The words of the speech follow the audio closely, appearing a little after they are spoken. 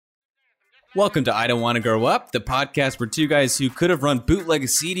Welcome to I Don't Want to Grow Up, the podcast where two guys who could have run bootleg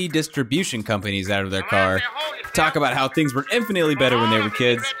CD distribution companies out of their car talk about how things were infinitely better when they were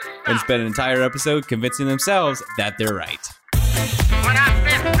kids and spend an entire episode convincing themselves that they're right. When I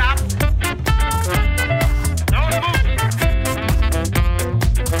said stop, don't move.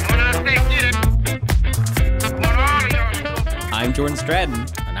 When I say get it, what all y'all. I'm Jordan Stratton.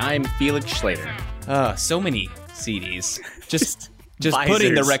 And I'm Felix Schlater. So many CDs. Just Visors.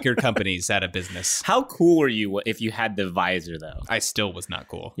 putting the record companies out of business. How cool were you if you had the visor, though? I still was not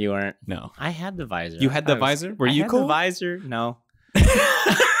cool. You weren't? No. I had the visor. You had the visor? Were you I had cool? the visor? No.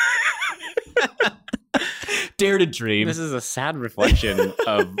 Dare to dream. This is a sad reflection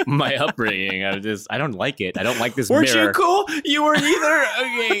of my upbringing. I don't like it. I don't like this Weren't mirror. you cool? You weren't either?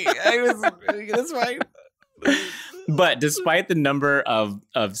 Okay. That's fine. But despite the number of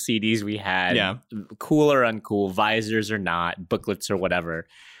CDs we had, Yeah. cool or uncool, visors or not, booklets or whatever,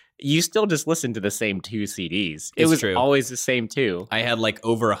 you still just listen to the same two CDs. It It's was true. always the same two. I had like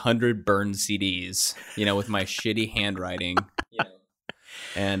over 100 burned CDs, with my shitty handwriting.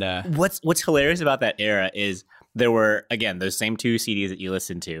 And What's hilarious about that era is there were, again, those same two CDs that you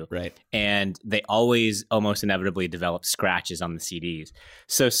listened to. right. And they always almost inevitably develop scratches on the CDs.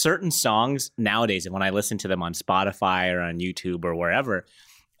 So certain songs nowadays, when I listen to them on Spotify or on YouTube or wherever,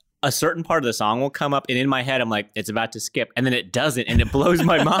 a certain part of the song will come up, and in my head, I'm like, it's about to skip. And then it doesn't, and it blows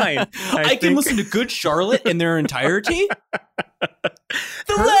my mind. I can listen to Good Charlotte in their entirety. the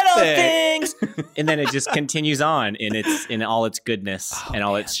little things. And then it just continues on in all its goodness and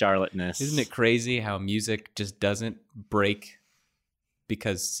all its Charlotte-ness. Isn't it crazy how music just doesn't break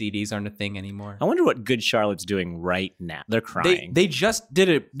because CDs aren't a thing anymore? I wonder what Good Charlotte's doing right now. They're crying. They just did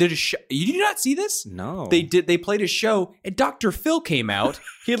a show. You did not see this? No. They played a show and Dr. Phil came out.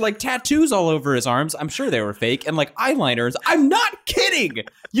 He had like tattoos all over his arms. I'm sure they were fake, and like eyeliners. I'm not kidding.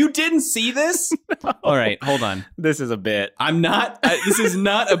 You didn't see this? All right, hold on. This is a bit. I'm not. This is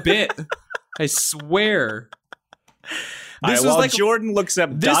not a bit. I swear. This was like Jordan looks up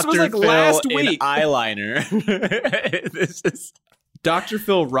this Dr. was like Phil last in week. eyeliner. This is. Dr.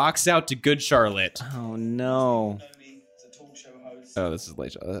 Phil rocks out to Good Charlotte. Oh no! Oh, this is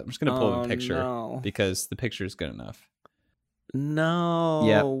late. I'm just gonna pull up a picture no. because the picture is good enough. No.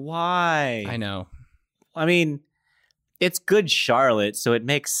 Yep. Why? I know. I mean, it's Good Charlotte, so it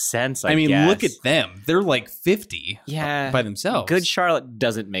makes sense. I mean, guess. look at them. They're like 50 Yeah. by themselves. Good Charlotte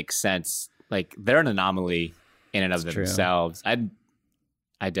doesn't make sense. Like they're an anomaly in and of It's true. themselves.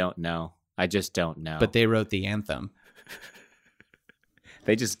 I don't know. I just don't know. But they wrote the anthem.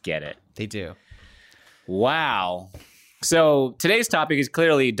 they just get it. They do. Wow. So today's topic is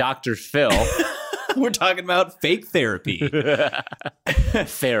clearly Dr. Phil. We're talking about fake therapy.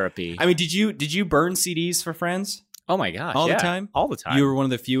 Therapy. I mean, did you burn CDs for friends Oh my gosh. all yeah. the time? All the time. You were one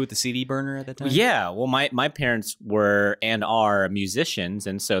of the few with the CD burner at the time? Yeah. Well, my parents were and are musicians,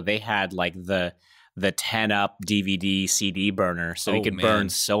 and so they had like the 10-up DVD CD burner, so you Oh, could man. burn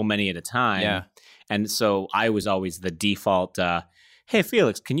so many at a time. Yeah. And so I was always the default, hey,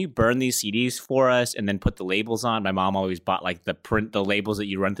 Felix, can you burn these CDs for us and then put the labels on? My mom always bought like the labels that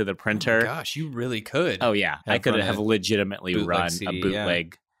you run through the printer. Gosh, you really could. Oh, yeah. I could run have a legitimately bootleg run CD, a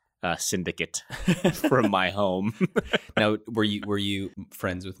bootleg syndicate from my home. Now, were you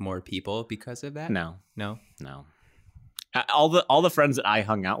friends with more people because of that? No. No? All the friends that I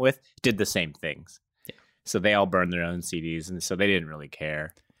hung out with did the same things. Yeah. So they all burned their own CDs, and so they didn't really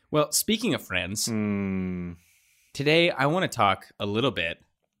care. Well, speaking of friends, Mm. today I want to talk a little bit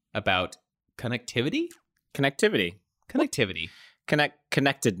about connectivity. Connectivity.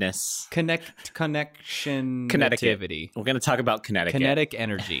 Connectedness. Connection. Connecticut. We're going to talk about Connecticut. Kinetic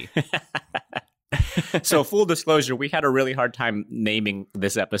energy. So full disclosure, we had a really hard time naming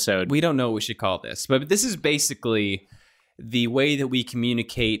this episode. We don't know what we should call this, but this is basically the way that we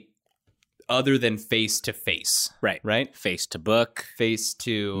communicate other than face to face. Right? Face to book, Face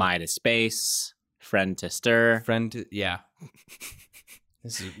to my to space, friend to stir. friend to, yeah.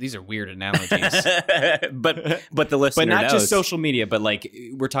 These are weird analogies. but the listener But not knows. just social media, but like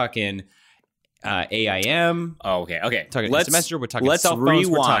we're talking AIM. Oh, okay. Talking semester, we're talking let's cell phones,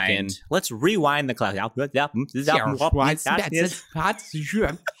 we're talking- rewind. Let's rewind the class.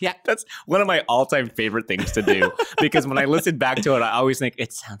 That's one of my all-time favorite things to do because when I listen back to it, I always think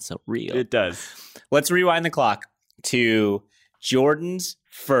it sounds so real. It does. Let's rewind the clock to Jordan's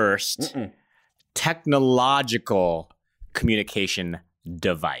first technological communication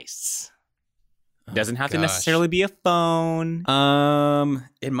device. Doesn't have to gosh. necessarily be a phone.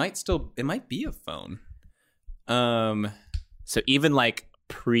 It might be a phone. So even like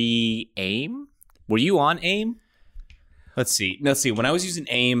pre-AIM? Were you on AIM? Let's see. When I was using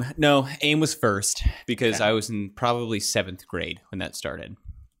AIM, AIM was first because I was in probably 7th grade when that started.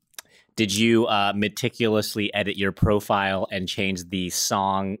 Did you meticulously edit your profile and change the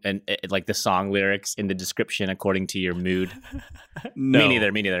song and like the song lyrics in the description according to your mood? No.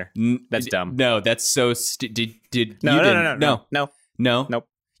 Me neither. That's dumb. No, that's so. No. Nope.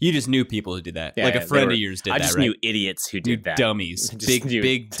 You just knew people who did that. Yeah, like a friend of yours did I that, just right? knew idiots who did that. Dummies. Just knew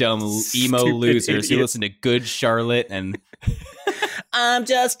Big, dumb emo stupid losers who idiots. listen to Good Charlotte and... I'm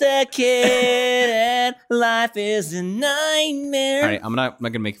just a kid and life is a nightmare. All right, I'm not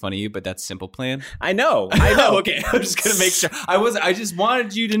going to make fun of you, but that's Simple Plan. I know. Okay, I'm just going to make sure. I just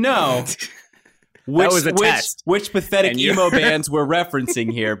wanted you to know... test. Which pathetic And you- emo bands we're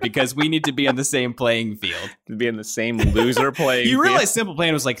referencing here, because we need to be on the same playing field. To be in the same loser playing. You field. realize Simple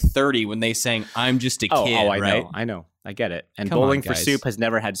Plan was like 30 when they sang "I'm Just a Kid," right? I know. I get it. And Come on, Bowling for guys. Soup has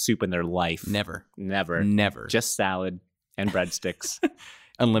never had soup in their life. Never. Never. Just salad and breadsticks.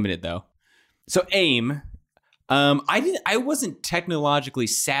 Unlimited though. So AIM, I wasn't technologically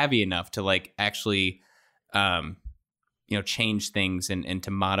savvy enough to like actually, change things and to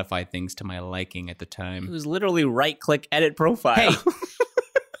modify things to my liking at the It time. was literally right-click edit profile.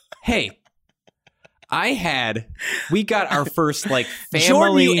 Hey, we got our first like family.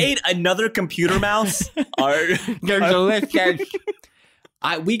 Jordan, you ate another computer mouse?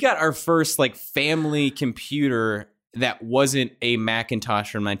 We got our first like family computer that wasn't a Macintosh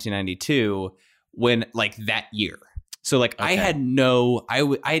from 1992 when like that year. So like I had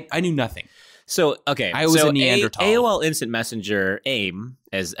I knew nothing. So, okay. I was a Neanderthal. AOL Instant Messenger, AIM,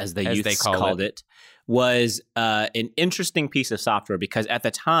 as the As youth they called it, was an interesting piece of software because at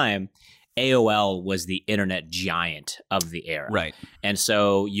the time, AOL was the internet giant of the era. Right. And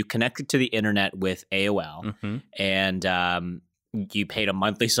so you connected to the internet with AOL Mm-hmm. and you paid a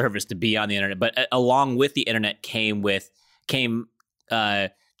monthly service to be on the internet. But along with the internet came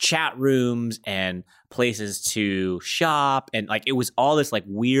chat rooms and places to shop. And like it was all this like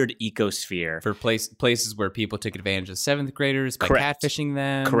weird ecosphere. For places where people took advantage of 7th graders by Correct. catfishing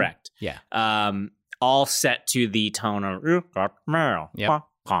them. Correct. Yeah. All set to the tone of "You got mail." Yep.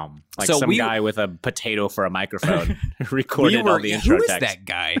 Like So some guy with a potato for a microphone recorded all the intro who is text. that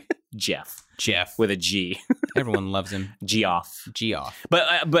guy? Jeff Jeff. with a G. Everyone loves him. Geoff. Geoff.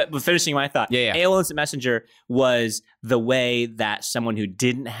 But finishing my thought, Yeah. AOL Instant Messenger was the way that someone who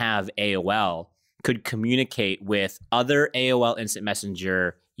didn't have AOL could communicate with other AOL Instant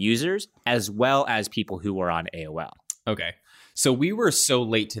Messenger users as well as people who were on AOL. Okay. So we were so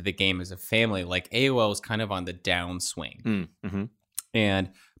late to the game as a family. Like AOL was kind of on the downswing. Mm-hmm.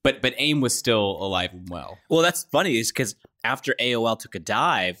 But AIM was still alive and well. Well, that's funny is because after AOL took a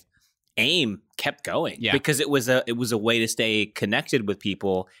dive, AIM kept going because it was a way to stay connected with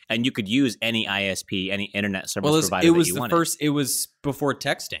people, and you could use any ISP, any internet service provider it was that you the wanted. first. It was before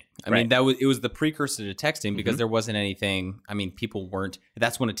texting. I mean, it was the precursor to texting because there wasn't anything. I mean, people weren't.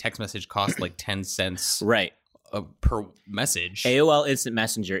 That's when a text message cost like 10 cents Right. Per message. AOL Instant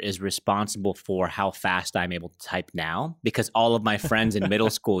Messenger is responsible for how fast I'm able to type now because all of my friends in middle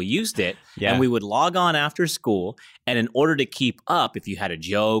school used it. Yeah. And we would log on after school. And in order to keep up, if you had a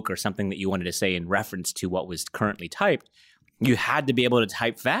joke or something that you wanted to say in reference to what was currently typed, you had to be able to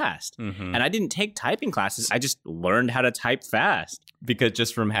type fast. Mm-hmm. And I didn't take typing classes. I just learned how to type fast. Because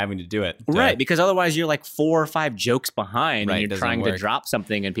just from having to do it. Right. Because otherwise you're like 4 or 5 jokes behind Right, and it you're doesn't trying to work. drop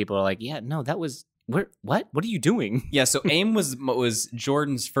something and people are like, yeah, no, that was... What are you doing? Yeah, so AIM was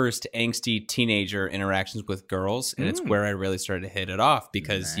Jordan's first angsty teenager interactions with girls, and it's where I really started to hit it off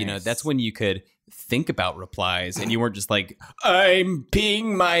because, Nice. that's when you could think about replies and you weren't just like, I'm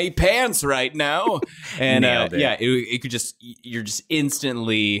peeing my pants right now. And Nailed it. it could just, you're just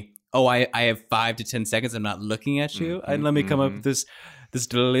instantly, I have 5 to 10 seconds, I'm not looking at you, and let me come up with this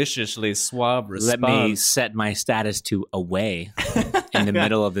deliciously suave response. Let me set my status to away in the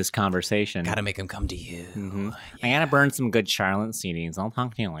middle of this conversation. Gotta make him come to you. I gotta burn some good Charlotte CDs. I'll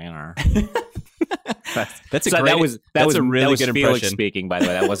talk to you later. That's So a really good Felix impression. speaking, by the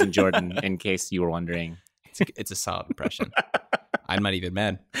way. That wasn't Jordan, in case you were wondering. It's a solid impression. I'm not even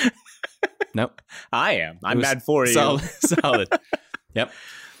mad. Nope. I am. I'm It was mad for you. Solid. Yep.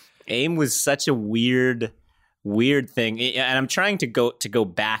 AIM was such a weird thing, and I'm trying to go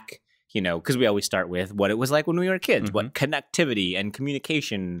back, because we always start with what it was like when we were kids, what connectivity and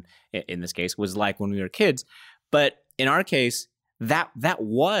communication in this case was like when we were kids. But in our case, that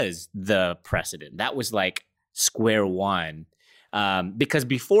was the precedent. That was like square one, because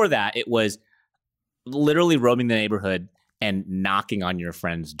before that, it was literally roaming the neighborhood and knocking on your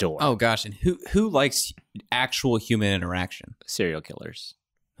friend's door. Oh gosh, and who likes actual human interaction? Serial killers.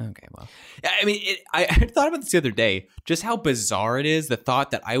 Okay, well, I mean, I thought about this the other day, just how bizarre it is, the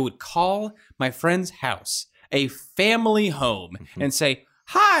thought that I would call my friend's house a family home and say,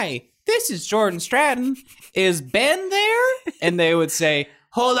 "Hi, this is Jordan Stratton. Is Ben there?" And they would say,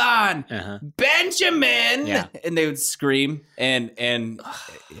 "Hold on, Benjamin." Yeah. And they would scream, and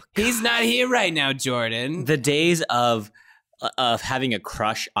he's not here right now, Jordan. The days of having a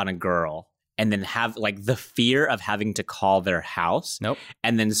crush on a girl and then have like the fear of having to call their house. Nope.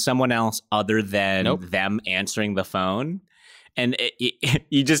 And then someone else other than Nope. them answering the phone. And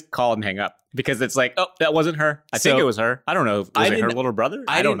you just call and hang up because it's like, oh, that wasn't her. I think So, it was her. I don't know. Was it her didn't- little brother?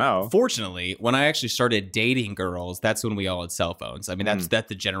 I don't didn't- know. Fortunately, when I actually started dating girls, that's when we all had cell phones. I mean, that's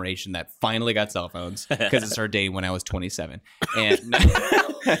the generation that finally got cell phones because it started dating when I was 27. And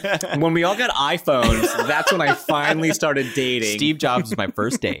When we all got iPhones, that's when I finally started dating. Steve Jobs was my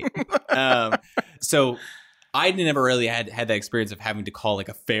first date. So I never really had that experience of having to call like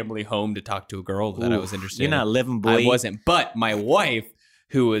a family home to talk to a girl that I was interested You're in. not living, boy. I wasn't. But my wife,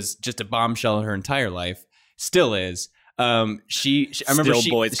 who was just a bombshell her entire life, still is. She I remember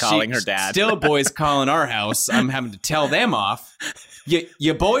Still boys calling her dad. Still boys calling our house. I'm having to tell them off.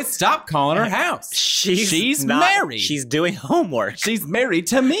 You boys stop calling her house. She's not- married. She's doing homework. She's married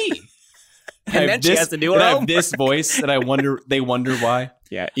to me. And then she has to do her I have homework. this voice that they wonder why.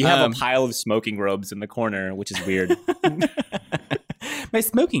 Yeah, you have Um, a pile of smoking robes in the corner, which is weird. My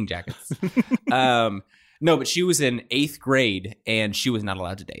smoking jackets. No, but she was in 8th grade and she was not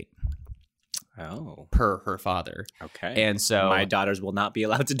allowed to date Oh, per her father. okay. And so My daughters will not be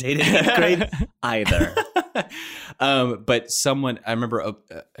allowed to date in 8th grade either. but someone I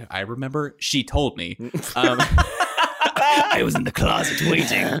remember she told me I was in the closet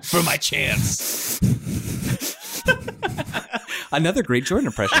waiting for my chance. another great Jordan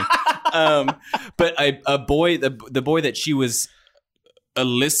impression. But a boy, the boy that she was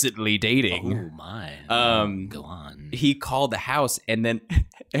illicitly dating, Oh my. Go on. he called the house and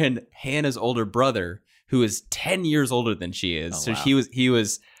Hannah's older brother, who is 10 years older than she is. Oh, So wow. he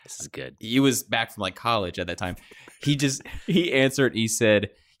was This is good. he was back from like college at that time. He answered, he said,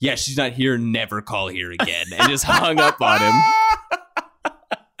 "Yeah, she's not here, never call here again," and just hung up on him.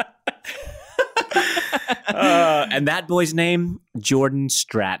 And that boy's name, Jordan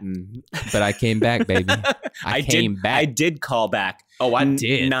Stratton. But I came back, baby. I came back. I did call back. Oh, I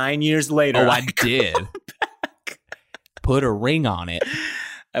did. 9 years later. Oh, I did. Put a ring on it.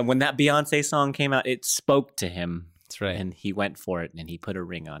 And when that Beyonce song came out, it spoke to him. That's right. And he went for it and he put a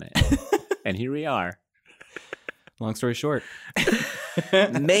ring on it. And here we are. Long story short.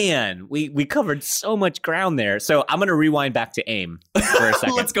 Man, we covered so much ground there. So I'm going to rewind back to AIM for a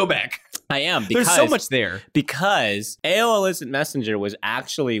second. Let's go back. I am. Because, There's so much there. Because AOL Instant Messenger was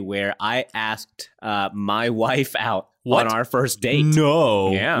actually where I asked my wife out What? on our first date.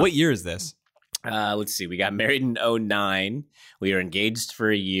 No. Yeah. What year is this? Let's see. We got married in 2009. We were engaged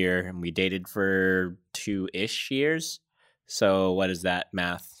for a year and we dated for 2-ish years. So what is that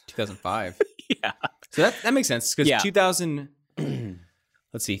math? 2005. Yeah. So that makes sense because Yeah. 2000.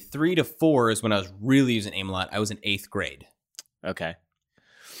 Let's see, 3 to 4 is when I was really using AIM a lot. I was in 8th grade. Okay.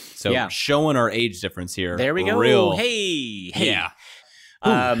 So Yeah. showing our age difference here. There we go. Real. Hey. Yeah.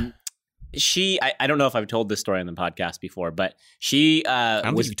 I don't know if I've told this story on the podcast before, but she I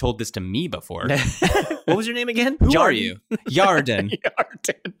don't was. think you told this to me before. What was your name again? Who are Jordan. you? Yarden.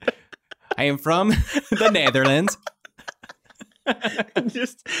 Jordan. I am from the Netherlands.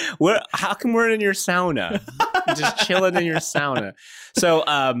 How come we're in your sauna? Just chilling in your sauna. So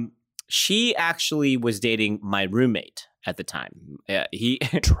she actually was dating my roommate at the time.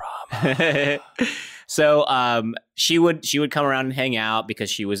 Drama. So she would come around and hang out because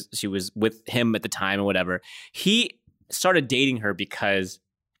she was with him at the time or whatever. He started dating her because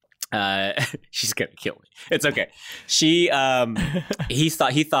she's gonna kill me. It's okay. He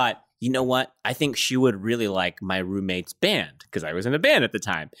thought, you know what? I think she would really like my roommate's band because I was in a band at the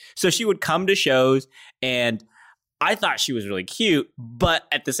time. So she would come to shows and I thought she was really cute, but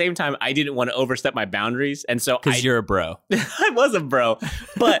at the same time, I didn't want to overstep my boundaries. And so Because you're a bro. I was a bro.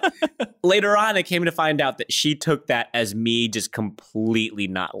 But later on, I came to find out that she took that as me just completely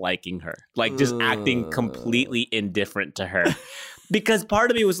not liking her, like just acting completely indifferent to her. Because part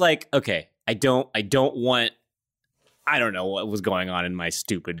of me was like, okay, I don't know what was going on in my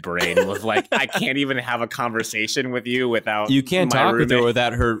stupid brain with like, I can't even have a conversation with you without You can't my talk with her roommate.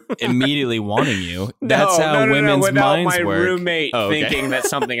 without her immediately wanting you. That's how no, women's without minds my work. roommate Oh, okay. thinking that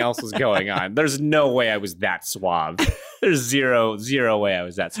something else was going on. There's no way I was that suave. There's zero way I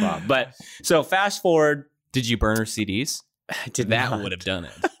was that suave. But so fast forward, Did you burn her CDs? I did That not. would have done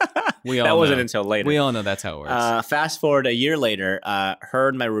it. We all that wasn't know. until later. We all know that's how it works. Fast forward a year later, her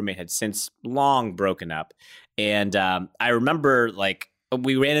and my roommate had since long broken up. And I remember, like,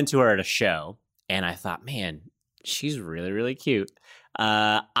 we ran into her at a show, and I thought, man, she's really, really cute.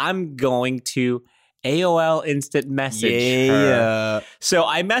 I'm going to AOL instant message her. So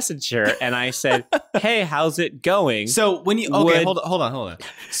I messaged her, and I said, hey, how's it going? So when you hold on.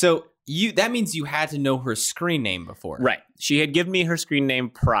 So that means you had to know her screen name before, Right. She had given me her screen name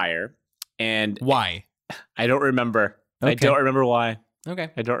prior, and why? I don't remember. Okay. I don't remember why. Okay,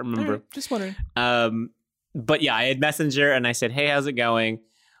 I don't remember. All right, just wondering. But yeah, I had messaged her, and I said, hey, how's it going?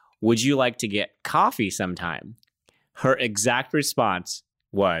 Would you like to get coffee sometime? Her exact response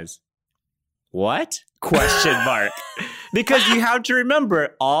was, what? Question mark. Because you have to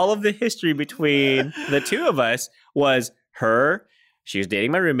remember, all of the history between the two of us was her. She was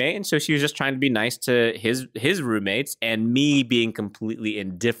dating my roommate, and so she was just trying to be nice to his roommates, and me being completely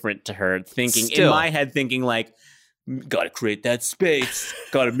indifferent to her, thinking in my head, like, gotta create that space,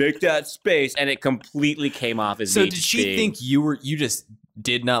 gotta make that space, and it completely came off as So me did just she being- think you just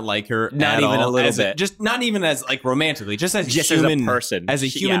did not like her? Not at even all? a little As bit. just not even as like romantically, just as just human, as a person, as a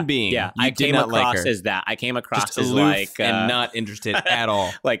human being. Yeah, you I did came not like across her. as that. I came across Just as aloof like and not interested at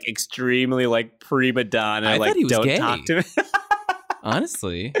all. like extremely like prima donna. I like thought he was don't gay. talk to me.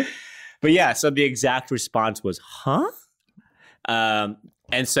 Honestly, But yeah, so the exact response was, huh?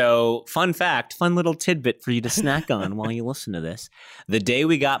 And so, fun fact, fun little tidbit for you to snack on while you listen to this. The day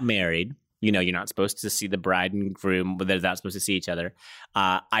we got married, you know, you're not supposed to see the bride and groom, but they're not supposed to see each other.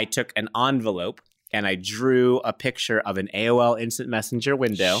 I took an envelope and I drew a picture of an AOL Instant Messenger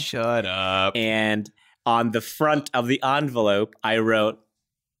window. shut up. And on the front of the envelope, I wrote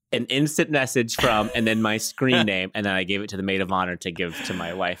an instant message from, and then my screen name, and then I gave it to the maid of honor to give to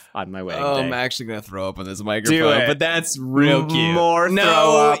my wife on my wedding day. I'm actually gonna throw up on this microphone, it. but that's real cute. More throw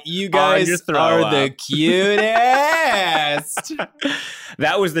no, up you on guys your throw are up. the cutest.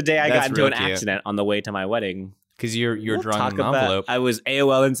 That was the day I That's got into real an cute. accident on the way to my wedding. Because you're We'll drawing talk an about- envelope. I was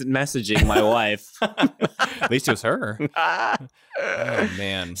AOL instant messaging my wife. At least it was her. Oh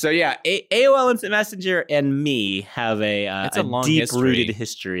man. So yeah, AOL Instant Messenger and me have a It's a long deep-rooted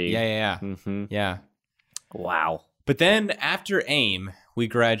history. history. Yeah. Mm-hmm. Yeah. Wow. But then after AIM, we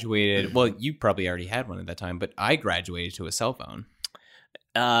graduated. Well, you probably already had one at that time, but I graduated to a cell phone.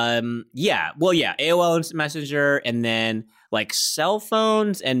 Yeah. Well, yeah. AOL Instant Messenger, and then like cell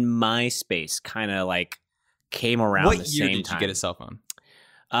phones and MySpace kind of like came around What the year same did time. you get a cell phone?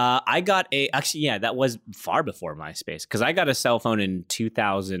 I got that was far before MySpace, because I got a cell phone in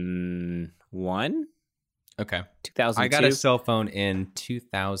 2001, Okay. 2002. I got a cell phone in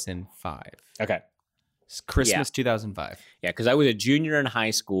 2005. Okay. It's Christmas 2005. Yeah, because I was a junior in high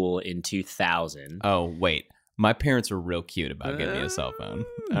school in 2000. Oh, wait. My parents were real cute about getting me a cell phone.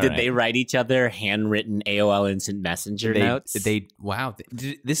 All Did right. they write each other handwritten AOL Instant Messenger notes? Wow.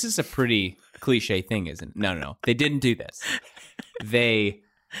 This is a pretty cliche thing, isn't it? No. They didn't do this.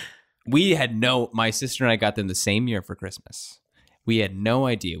 My sister and I got them the same year for Christmas. We had no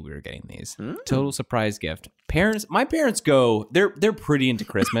idea we were getting these. Total surprise gift. My parents they're pretty into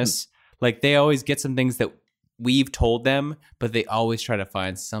Christmas. Like they always get some things that we've told them, but they always try to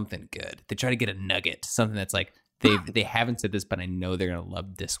find something good. They try to get a nugget, something that's like, they haven't said this, but I know they're going to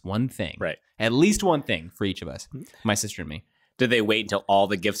love this one thing. Right. At least one thing for each of us, my sister and me. Did they wait until all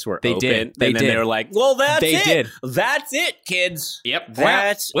the gifts were They open? did. They and then did. they were like, well, that's They it. did. That's it, kids. Yep.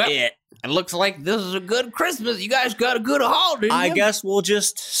 That's Well, it. It looks like this is a good Christmas. You guys got a good haul, didn't I guess we'll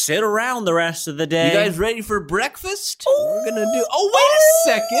just sit around the rest of the day. You guys ready for breakfast? We're gonna do. Oh,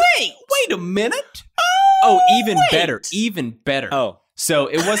 wait a second. Wait a minute. Oh, even better. Even better. Oh. So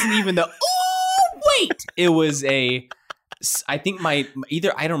it wasn't even the. Oh, wait. It was a. I think I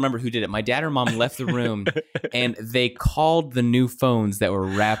don't remember who did it. My dad or mom left the room, and they called the new phones that were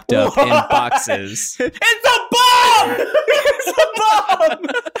wrapped up in boxes. It's a bomb! It's a bomb!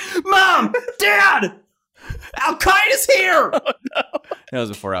 Mom! Dad! Al Qaeda's here! That was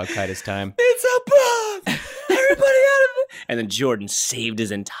before Al Qaeda's time. It's a bomb! Everybody out of it! And then Jordan saved his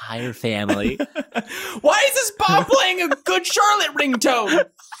entire family. Why is this Bob playing a Good Charlotte ringtone?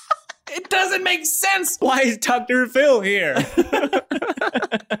 It doesn't make sense. Why is Dr. Phil here?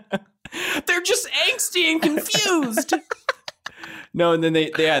 They're just angsty and confused. No, and then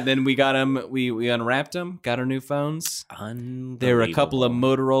then we got them. We unwrapped them. Got our new phones. There were a couple of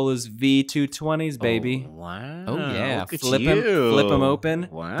Motorola's V220s, baby. Oh, wow. Oh yeah, Look at flip you. them open.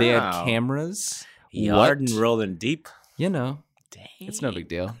 Wow. They had cameras. Yard and rolling deep. You know, Dang. it's no big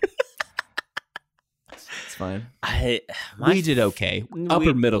deal. It's fine. My We did okay.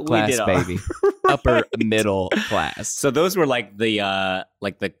 Upper middle we class, did all- baby. Upper middle class. So those were like the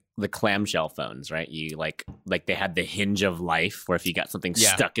the clamshell phones, right? You like they had the hinge of life, where if you got something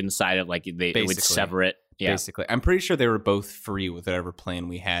stuck inside it, like it would Basically. sever it. Yeah. Basically, I'm pretty sure they were both free with whatever plan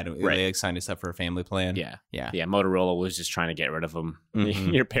we had. Right. They signed us up for a family plan. Yeah. Yeah. Motorola was just trying to get rid of them.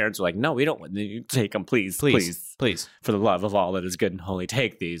 Mhm. Your parents were like, "No, we don't want you. Take them, please, Please. for the love of all that is good and holy,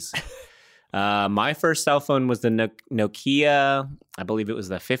 take these." My first cell phone was the Nokia. I believe it was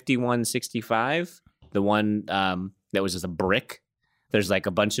the 5165, the one that was just a brick. There's like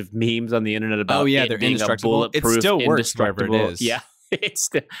a bunch of memes on the internet about they're being indestructible. a bulletproof, It still works wherever it indestructible. is. Yeah,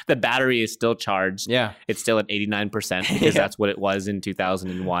 the battery is still charged. Yeah. It's still at 89% because that's what it was in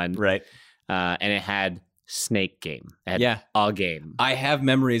 2001. Right. And it had Snake Game. It had Yeah. a game. I have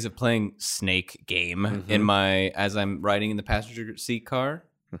memories of playing Snake Game Mhm. as I'm riding in the passenger seat car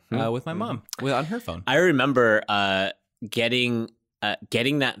with my mom on her phone. I remember getting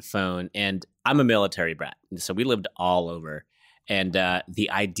that phone, and I'm a military brat, so we lived all over. And the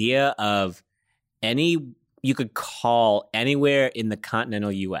idea of you could call anywhere in the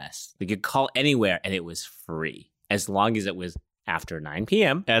continental U.S. You could call anywhere, and it was free as long as it was after 9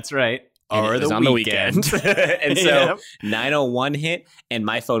 p.m. That's right. And Or it was the on weekend. the weekend. And so Yep. 9:01 hit, and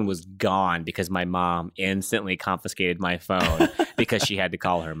my phone was gone because my mom instantly confiscated my phone because she had to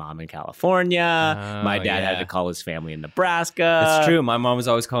call her mom in California. My Oh, dad had yeah. to call his family in Nebraska. That's true. My mom was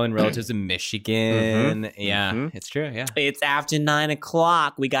always calling relatives in Michigan. Yeah, Mhm. it's true. Yeah. It's after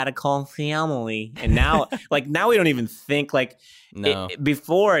 9:00. We got to call family. And now, now we don't even think No.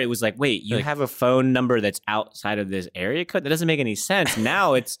 before it was like, wait, you Like- have a phone number that's outside of this area code? That doesn't make any sense.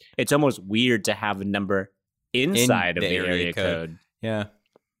 Now it's almost weird to have a number inside of the the area area code. code. Yeah.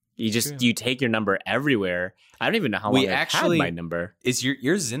 True. You take your number everywhere. I don't even know how We long I've actually- had my number. Is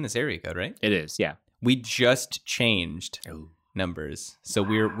yours is in this area code, right? It is, yeah. We just changed numbers. So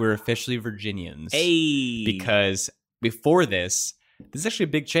we're officially Virginians. Hey, Because before this is actually a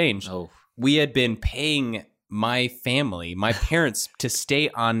big change. We had been paying my parents, to stay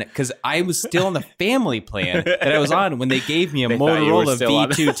on, because I was still on the family plan that I was on when they gave me a They thought you were Motorola still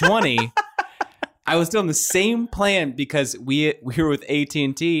on it. V220. I was still on the same plan because we were with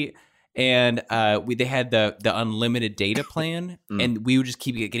AT&T, and they had the unlimited data plan, and we would just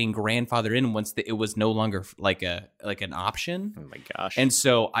keep getting grandfathered in once it was no longer like an option. oh my gosh. And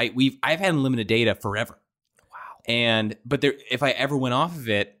so I've had unlimited data forever. Wow. But if I ever went off of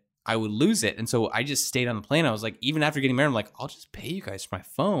it, I would lose it. And so I just stayed on the plane. I was like, even after getting married, I'm like, I'll just pay you guys for my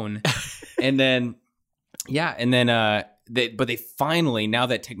phone. And then, but they finally, now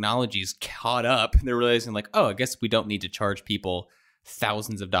that technology's caught up, they're realizing like, oh, I guess we don't need to charge people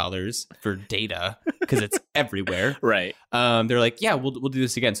thousands of dollars for data because it's everywhere. right. They're like, yeah, we'll do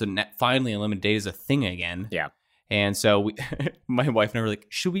this again. So finally, unlimited data is a thing again. Yeah. And so my wife and I were like,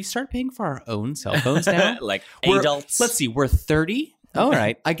 should we start paying for our own cell phones now? Like We're- adults. Let's see, we're 30. All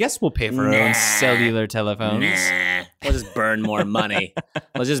right, I guess we'll pay for our own cellular telephones. Nah, we'll just burn more money.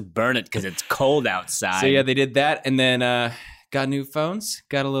 Let's just burn it because it's cold outside. So yeah, they did that, and then got new phones.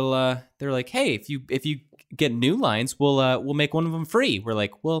 Got a little. They're like, hey, if you get new lines, we'll make one of them free. We're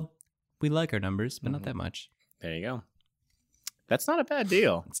like, well, we like our numbers, but not that much. There you go. That's not a bad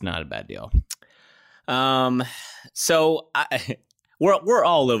deal. It's not a bad deal. So we're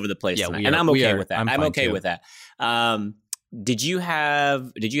all over the place Yeah, tonight, we and are- I'm we okay are. with that. I'm I'm fine, okay too. with that. Did you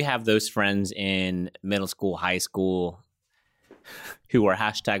have those friends in middle school, high school who were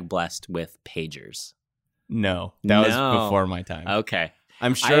 #blessed with pagers? No, that was No. before my time. Okay.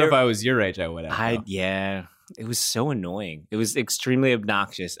 I'm sure if I was your age, I would have. though. Yeah. It was so annoying. It was extremely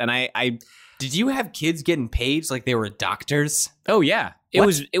obnoxious. And I Did you have kids getting paged like they were doctors oh yeah. It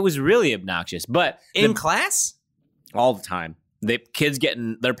What? was really obnoxious. But in class? all the time. The kids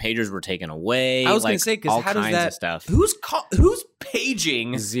getting their pagers were taken away. I was going like, to say, because all how does kinds that of stuff. Who's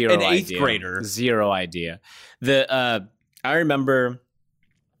paging Zero an eighth idea. grader? Zero idea. I remember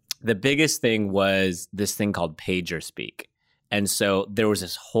the biggest thing was this thing called pager speak. And so there was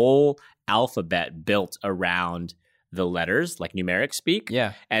this whole alphabet built around the letters, like numeric speak.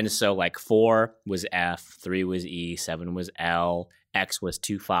 Yeah. And so like 4 was F, 3 was E, 7 was L, X was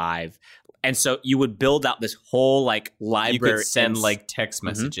 2-5. And so you would build out this whole like library. You could send and- like text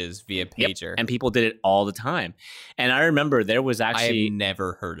messages via Yep. pager. And people did it all the time. And I remember there was I actually have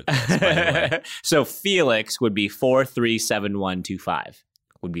never heard of this, by the way. So Felix would be 437125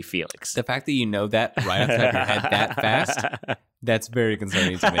 would be Felix. The fact that you know that right off the top of your head that fast, that's very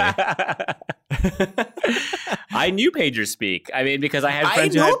concerning to me. I knew pager speak. I mean, because I had I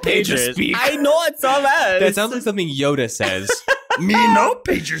friends who know had pager pagers. speak. I know it's all that. That sounds like something Yoda says. Me no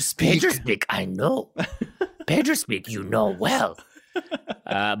pager speak. pager speak. I know pager speak. You know well.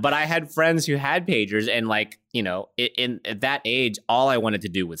 But I had friends who had pagers, and like, you know, at that age, all I wanted to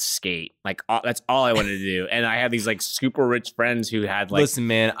do was skate. Like that's all I wanted to do. And I had these like super rich friends who had like, listen,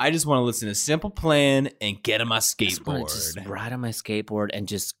 man, I just want to listen to Simple Plan and get on my I just wanna just skateboard. ride on my skateboard and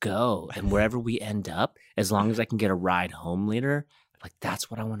just go. And wherever we end up, as long as I can get a ride home later, like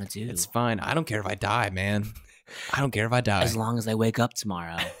that's what I want to do. It's fine. I don't care if I die, man. I don't care if I die. As long as I wake up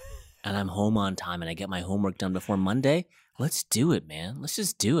tomorrow and I'm home on time and I get my homework done before Monday, let's do it, man. Let's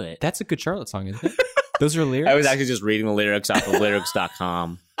just do it. That's a good Charlotte song, isn't it? Those are lyrics. I was actually just reading the lyrics off of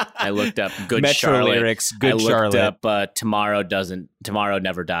lyrics.com. I looked up Good Metro Charlotte. lyrics, Good I looked Charlotte. up Tomorrow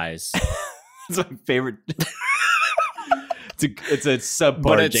Never Dies. It's my favorite. it's a subpart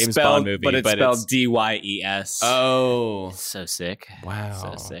But it's James spelled, Bond movie, but it's spelled DYES. Oh, So sick. wow.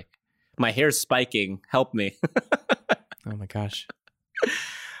 So sick. My hair's spiking. Help me. Oh my gosh.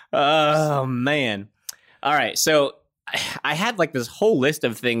 Oh, man. All right. So I had like this whole list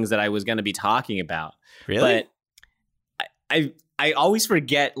of things that I was going to be talking about. Really? But I always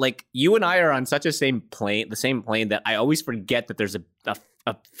forget, like, you and I are on such the same plane that I always forget that there's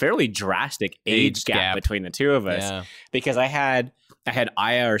a fairly drastic age gap between the two of us. Yeah. Because I had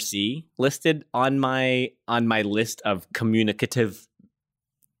IRC listed on my list of communicative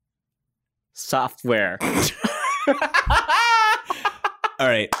software All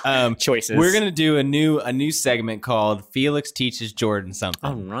right. choices. We're gonna do a new segment called Felix Teaches Jordan Something.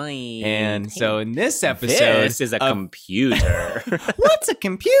 All right. And so in this episode, this is a of- computer. What's a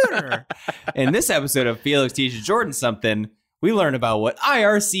computer? In this episode of Felix Teaches Jordan Something, we learn about what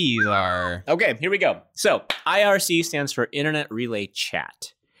IRCs are. Okay, here we go. So IRC stands for Internet Relay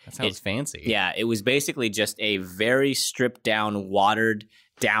Chat. That sounds fancy. Yeah, it was basically just a very stripped down, watered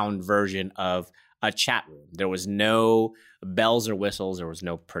down version of a chat room. There was no bells or whistles. There was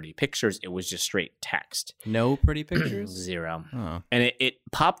no pretty pictures. It was just straight text. No pretty pictures? Zero. Oh. And it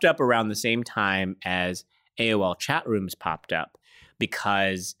popped up around the same time as AOL chat rooms popped up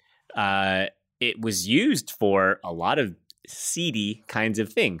because it was used for a lot of seedy kinds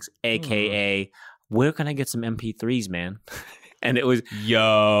of things, aka where can I get some MP3s, man? And it was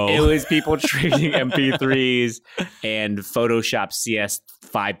people trading MP3s and Photoshop CS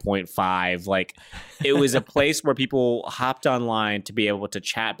 5.5. Like, it was a place where people hopped online to be able to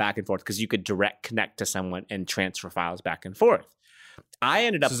chat back and forth because you could direct connect to someone and transfer files back and forth. I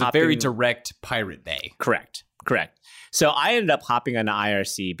ended up This is a very direct Pirate Bay. Correct. So I ended up hopping on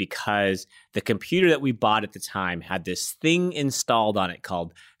IRC because the computer that we bought at the time had this thing installed on it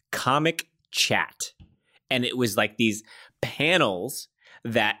called Comic Chat. And it was like these panels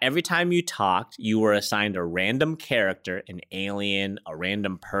that every time you talked, you were assigned a random character, an alien, a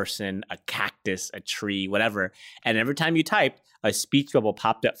random person, a cactus, a tree, whatever. And every time you typed, a speech bubble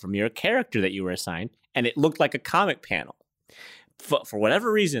popped up from your character that you were assigned, and it looked like a comic panel. For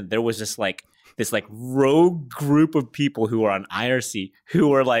whatever reason, there was this rogue group of people who were on IRC who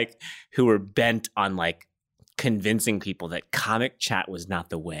were bent on like convincing people that Comic Chat was not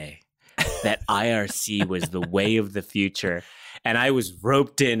the way. That IRC was the way of the future. And I was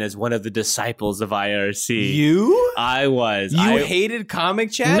roped in as one of the disciples of IRC. You? I was. You hated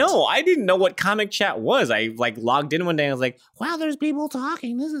Comic Chat? No, I didn't know what Comic Chat was. I like logged in one day and I was like, wow, there's people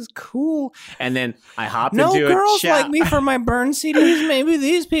talking. This is cool. And then I hopped into a chat. No girls like me for my burn CDs. Maybe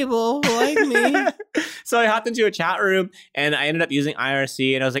these people like me. So I hopped into a chat room and I ended up using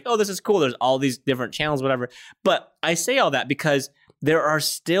IRC and I was like, oh, this is cool. There's all these different channels, whatever. But I say all that because there are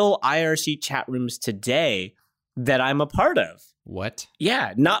still IRC chat rooms today that I'm a part of. What?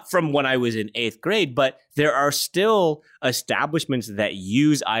 Yeah, not from when I was in 8th grade, but there are still establishments that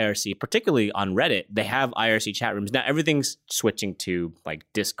use IRC, particularly on Reddit. They have IRC chat rooms. Now everything's switching to like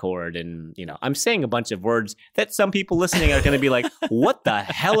Discord and, I'm saying a bunch of words that some people listening are going to be like, what the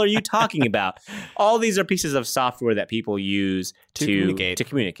hell are you talking about? All these are pieces of software that people use to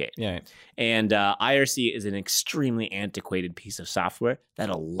communicate. Yeah. And IRC is an extremely antiquated piece of software that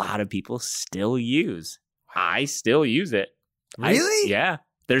a lot of people still use. I still use it. Really? Yeah.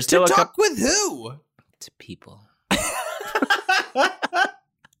 There's still to talk with who? to people.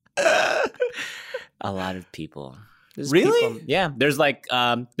 A lot of people. There's Really? people- yeah. There's like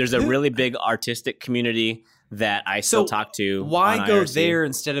there's a really big artistic community that I still talk to. Why on go IRC. there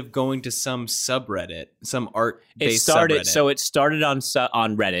instead of going to some subreddit, some It art-based started subreddit? it started on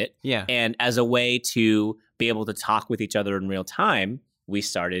Reddit. Yeah. And as a way to be able to talk with each other in real time, we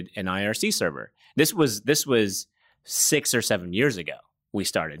started an IRC server. This was 6 or 7 years ago. we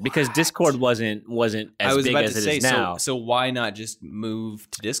started because Discord wasn't as big as it is now. So why not just move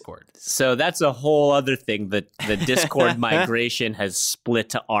to Discord? So that's a whole other thing. The Discord migration has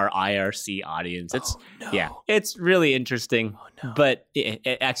split our IRC audience. It's really interesting, but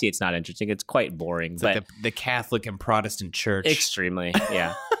actually it's not interesting. It's quite boring. It's but like the Catholic and Protestant church. Extremely,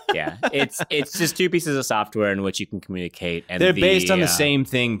 yeah. Yeah, it's just two pieces of software in which you can communicate, and they're based on the same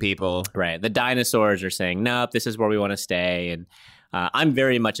thing, people. Right. The dinosaurs are saying, "Nope, this is where we want to stay." And I'm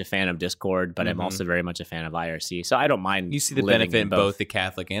very much a fan of Discord, but I'm also very much a fan of IRC. So I don't mind. You see the benefit in both the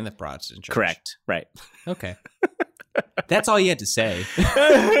Catholic and the Protestant church. Correct. Right. Okay. That's all you had to say.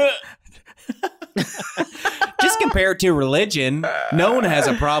 Just compare it to religion. No one has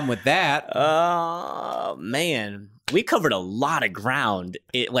a problem with that. Oh man. We covered a lot of ground.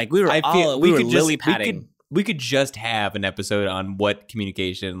 We were lily padding. We could just have an episode on what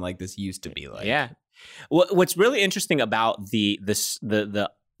communication like this used to be like. Yeah. What's really interesting about the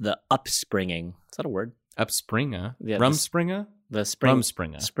upspringing, is that a word? Upspringa? Yeah, Rumspringa? The spring.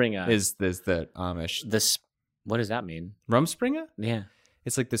 Rumspringa. Springa. Is the Amish. What does that mean? Rumspringa? Yeah.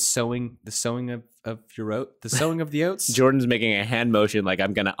 It's like the sowing of your oat, the sowing of the oats. Jordan's making a hand motion like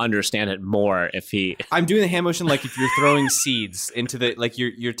I'm gonna understand it more if he. I'm doing the hand motion like if you're throwing seeds into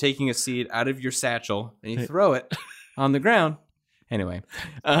you're taking a seed out of your satchel and you throw it on the ground. Anyway,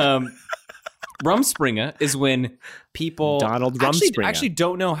 Rumspringa is when people Donald Rumspringa actually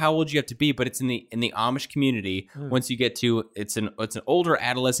don't know how old you have to be, but it's in the Amish community. Once you get to it's an older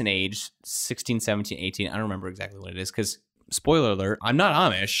adolescent age, 16, 17, 18. I don't remember exactly what it is because. Spoiler alert, I'm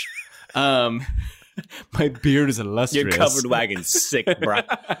not Amish. My beard is illustrious. Your covered wagon's sick, bro.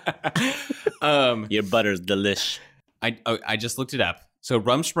 Your butter's delish. I just looked it up. So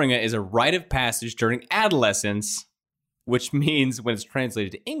Rumspringa is a rite of passage during adolescence, which means when it's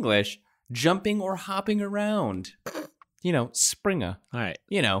translated to English, jumping or hopping around. Springa. All right.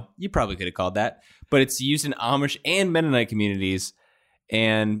 You probably could have called that. But it's used in Amish and Mennonite communities.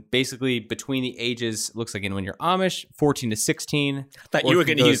 And basically, between the ages, looks like when you're Amish, 14 to 16. I thought you were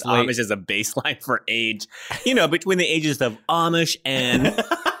going to use Amish as a baseline for age. Between the ages of Amish and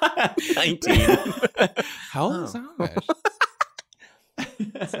 19. How old is Amish?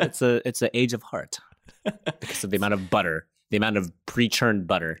 It's an age of heart because of the amount of butter, the amount of pre-churned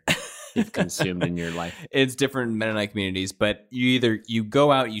butter you've consumed in your life. It's different in Mennonite communities, but you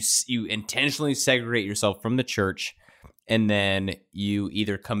go out, you intentionally segregate yourself from the church. And then you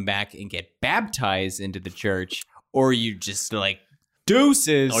either come back and get baptized into the church, or you just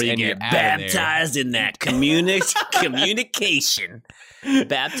deuces, or you and get baptized in that communication,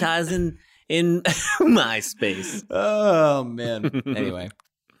 baptized in MySpace. Oh man. Anyway,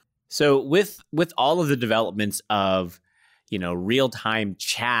 so with all of the developments of real-time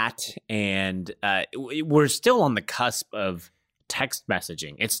chat, and we're still on the cusp of text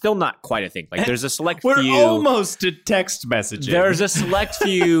messaging. It's still not quite a thing. There's a select We're few. We're almost to text messaging. There's a select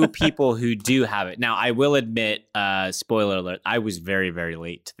few people who do have it. Now, I will admit, spoiler alert, I was very, very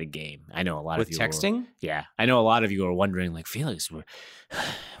late to the game. I know a lot of you. With texting? I know a lot of you are wondering, Felix, were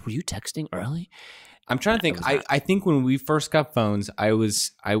you texting early? I'm trying to think. I think when we first got phones,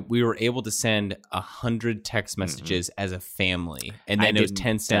 we were able to send 100 text messages as a family, and then it was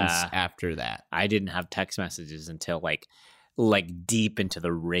 10 cents after that. I didn't have text messages until deep into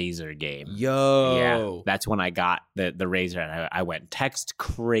the Razor game. Yo. That's when I got the Razor, and I went text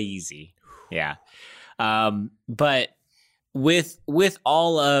crazy. Yeah. But with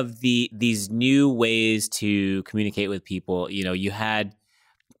all of these new ways to communicate with people, you had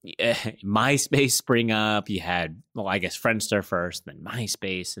MySpace spring up. You had, I guess Friendster first, then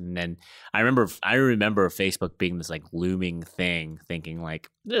MySpace, and then I remember Facebook being this looming thing, thinking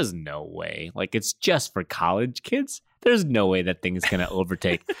there's no way, it's just for college kids. There's no way that thing's gonna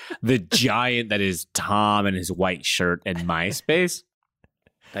overtake the giant that is Tom and his white shirt and MySpace.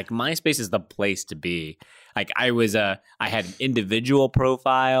 MySpace is the place to be. I had an individual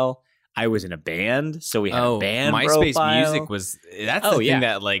profile. I was in a band, so we had a band MySpace profile. Music that's the thing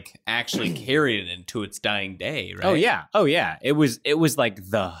that actually carried it into its dying day, right? Oh yeah. It was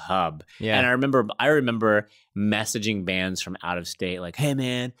the hub. Yeah. And I remember messaging bands from out of state, hey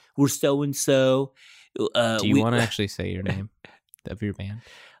man, we're so and so. Do you want to actually say your name of your band?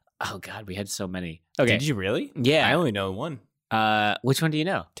 Oh God, we had so many. Okay, did you really? Yeah, I only know one. Which one do you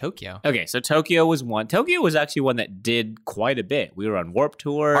know? Tokyo. Okay, so Tokyo was one. Tokyo was actually one that did quite a bit. We were on Warped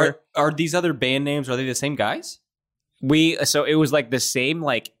Tour. Are these other band names? Are they the same guys? So it was the same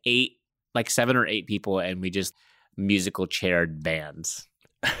 7 or 8 people, and we just musical chaired bands.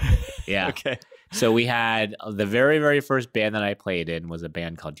 Yeah. Okay. So we had the very, very first band that I played in was a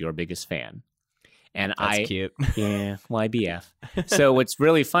band called Your Biggest Fan. And That's cute. Yeah, YBF. So what's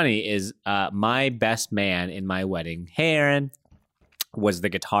really funny is my best man in my wedding, hey Aaron, was the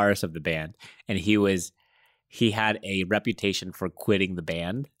guitarist of the band, and he had a reputation for quitting the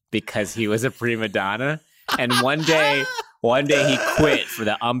band because he was a prima donna. And one day he quit for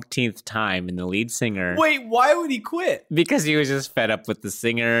the umpteenth time, and the lead singer. Wait, why would he quit? Because he was just fed up with the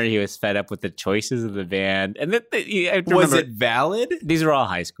singer. He was fed up with the choices of the band. And Was it valid? These are all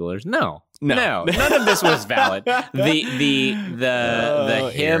high schoolers. No, none of this was valid. The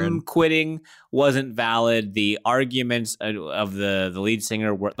him Aaron. quitting wasn't valid. The arguments of the lead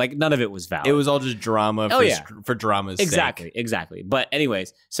singer were like none of it was valid. It was all just drama for drama's sake. Exactly. But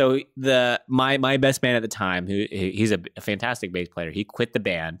anyways, so my best man at the time, he's a fantastic bass player. He quit the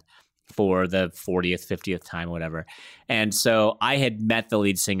band for the 40th, 50th time, whatever. And so I had met the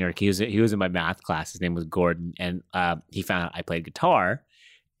lead singer. He was in my math class. His name was Gordon, and he found out I played guitar.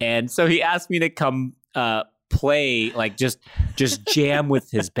 And so he asked me to come play, like just jam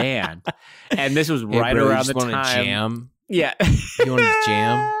with his band. And this was right bro, around you the just wanna time. Jam? Yeah. You want to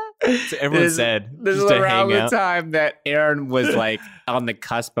jam? So everyone said This just is to around hang the out. time that Aaron was like on the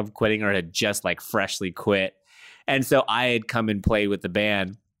cusp of quitting or had just like freshly quit. And so I had come and played with the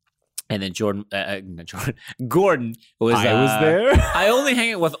band. And then Gordon was I was there. I only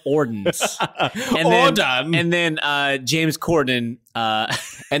hang out with Ordens. Orden. And then James Corden.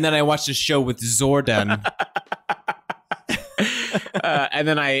 And then I watched a show with Zordan. And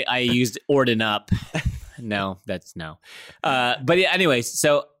then I used Orden Up. No, that's no. But yeah, anyways,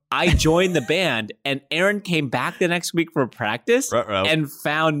 so I joined the band, and Aaron came back the next week for practice Ruh-roh. and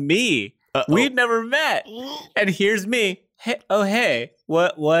found me. We'd never met, and here's me. Hey,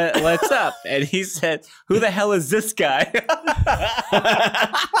 what's up? And he said, "Who the hell is this guy?"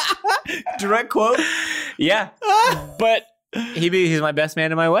 Direct quote. Yeah, but he's my best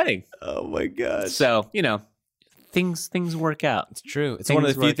man in my wedding. Oh my god. So things work out. It's true. It's Things one of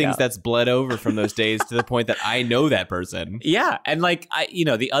the few work things out. that's bled over from those days to the point that I know that person. Yeah, and like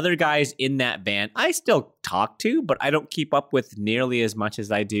the other guys in that band, I still talk to, but I don't keep up with nearly as much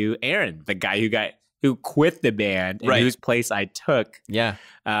as I do Aaron, the guy who quit the band and Right. whose place I took. Yeah.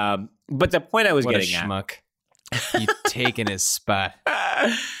 But the point I was What a getting schmuck. You taking his spot.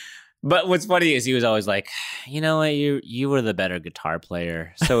 at. But what's funny is he was always like, you know what, you were the better guitar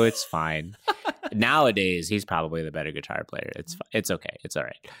player, so it's fine. Nowadays, he's probably the better guitar player. It's okay. It's all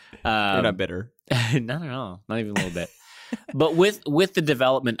right. You're not bitter. Not at all. Not even a little bit. But with the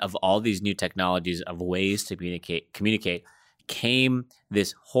development of all these new technologies of ways to communicate came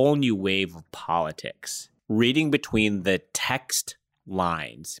this whole new wave of politics, reading between the text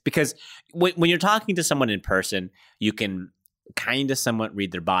lines. Because when you're talking to someone in person, you can kind of somewhat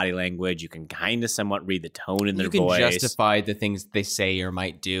read their body language. You can kind of somewhat read the tone in their You can voice. justify the things they say or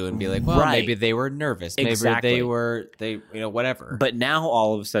might do and be like, well, Right. maybe they were nervous. Maybe Exactly. they whatever. But now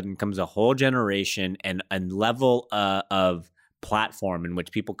all of a sudden comes a whole generation and level of platform in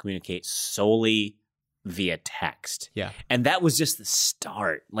which people communicate solely via text. Yeah. And that was just the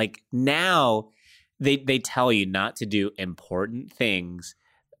start. Like now they tell you not to do important things,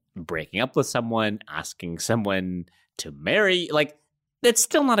 breaking up with someone, asking someone to marry, like that's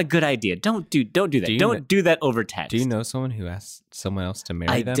still not a good idea. Don't do that. Don't do that over text. Do you know someone who asked someone else to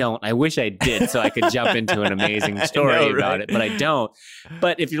marry I them? don't. I wish I did so I could jump into an amazing story know, about right? it, but I don't.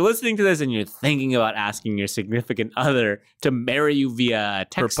 But if you're listening to this and you're thinking about asking your significant other to marry you via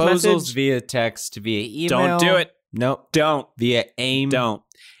text Proposals message, via text, via email. don't do it. Nope. Don't. Via AIM. Don't.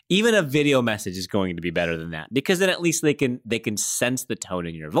 Even a video message is going to be better than that because then at least they can sense the tone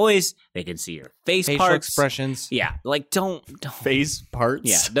in your voice. They can see your face Facial parts. expressions. Yeah, like don't Face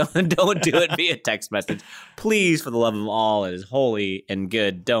parts. Yeah, don't do it via text message, please. For the love of all that is holy and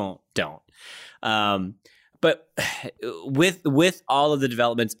good, don't. But with all of the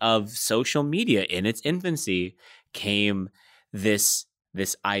developments of social media in its infancy came this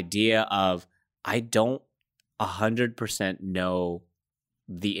idea of I don't 100% know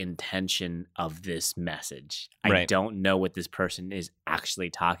the intention of this message. I Right. don't know what this person is actually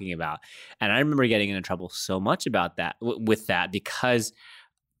talking about. And I remember getting into trouble so much about that with that because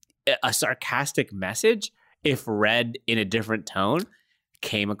a sarcastic message, if read in a different tone,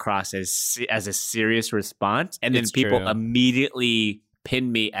 came across as a serious response, and then It's people true. immediately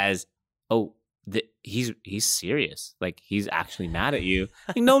pinned me as, "Oh, he's serious. Like he's actually mad at you."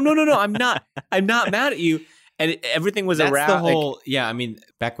 Like, no, I'm not. I'm not mad at you. And everything was That's around the like, whole. Yeah, I mean,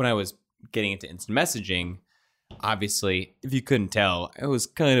 back when I was getting into instant messaging, obviously, if you couldn't tell, I was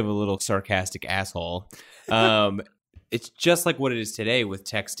kind of a little sarcastic asshole. It's just like what it is today with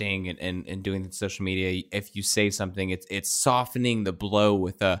texting and doing the social media. If you say something, it's softening the blow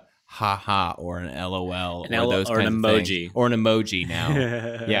with a haha or an LOL An or L- those or an kinds of emoji. things. Or an emoji now.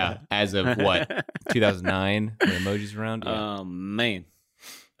 Yeah, as of what, 2009 when emojis were around. Yeah, Oh man.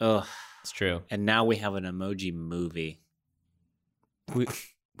 Ugh. it's true. And now we have an emoji movie.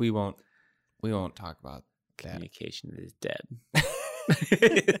 We won't talk about that. Communication is dead.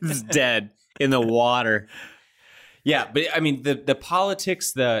 It's dead in the water. Yeah, but I mean the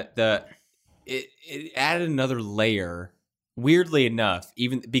politics, it added another layer. Weirdly enough,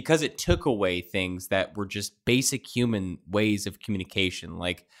 even because it took away things that were just basic human ways of communication,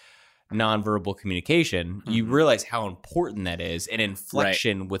 like nonverbal communication, you realize how important that is, and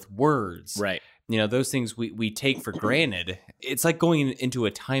inflection with words. Right. You know, those things we take for granted. It's like going into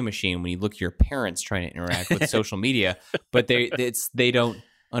a time machine when you look at your parents trying to interact with social media, but they don't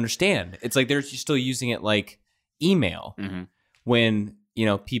understand. It's like they're still using it like email when, you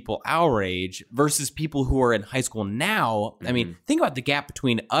know, people our age versus people who are in high school now. I mean, think about the gap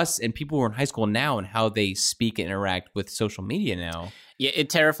between us and people who are in high school now and how they speak and interact with social media now. Yeah, it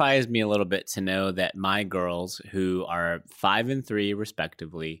terrifies me a little bit to know that my girls, who are 5 and 3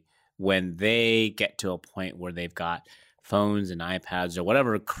 respectively, when they get to a point where they've got phones and iPads or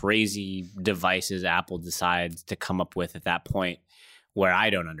whatever crazy devices Apple decides to come up with at that point where I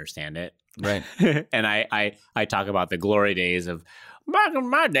don't understand it. Right. And I talk about the glory days of back in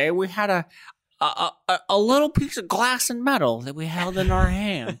my day, we had a little piece of glass and metal that we held in our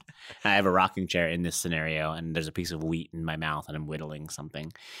hand. I have a rocking chair in this scenario, and there's a piece of wheat in my mouth, and I'm whittling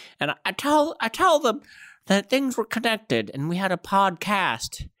something. And I tell them that things were connected, and we had a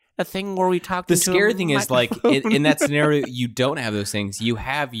podcast, a thing where we talked. The scary thing is, like, in that scenario, you don't have those things. You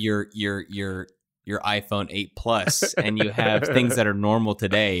have your iPhone 8 Plus, and you have things that are normal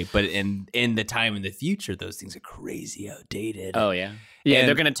today, but in the time in the future, those things are crazy outdated. Oh yeah. Yeah, And-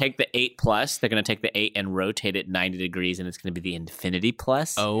 they're going to take the 8 Plus, they're going to take the 8 and rotate it 90 degrees, and it's going to be the Infinity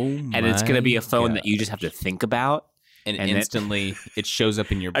Plus. Oh my and it's going to be a phone that you just have to think about. and and instantly it shows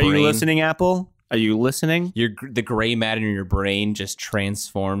up in your Are brain. you listening, Apple? Are you listening? The gray matter in your brain just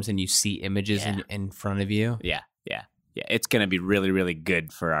transforms, and you see images in front of you. Yeah. It's going to be really, really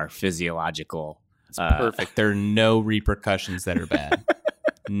good for our physiological. It's perfect. There are no repercussions that are bad.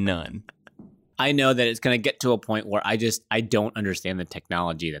 None. I know that it's going to get to a point where I don't understand the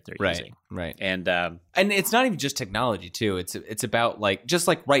technology that they're using. Right. And it's not even just technology too. It's about like just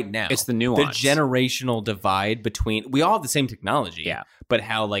like right now. It's the nuance. The generational divide between we all have the same technology. Yeah. But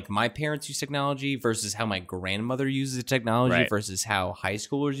how like my parents use technology versus how my grandmother uses technology Right. versus how high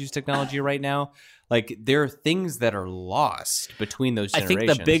schoolers use technology right now. Like there are things that are lost between those I generations.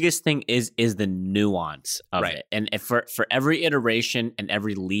 think the biggest thing is the nuance of Right. it. And if for every iteration and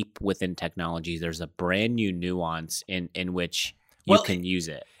every leap within technology, there's a brand new nuance in which you can use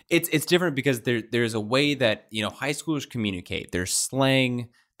it. It's different because there's a way that, you know, high schoolers communicate. There's slang.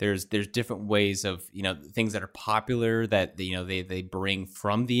 There's different ways of, you know, things that are popular that, you know, they bring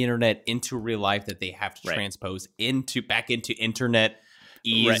from the internet into real life that they have to Right. transpose back into internet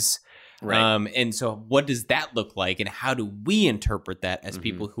ease. Right. And so what does that look like, and how do we interpret that as Mm-hmm.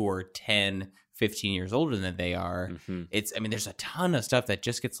 people who are 10, 15 years older than they are? Mhm. There's a ton of stuff that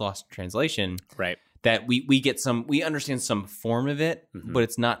just gets lost in translation. Right. That we understand some form of it, Mhm. but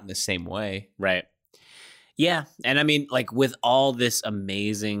it's not in the same way. Right. Yeah. And I mean, like with all this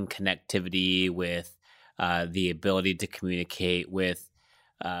amazing connectivity, with the ability to communicate with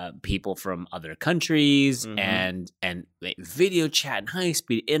people from other countries Mhm. and like, video chat and high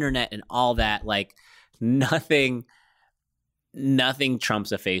speed internet and all that, like nothing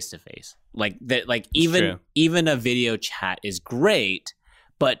trumps a face to face. Like that, like true. even a video chat is great,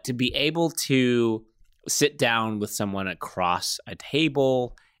 but to be able to sit down with someone across a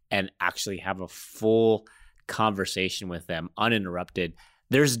table and actually have a full conversation with them uninterrupted,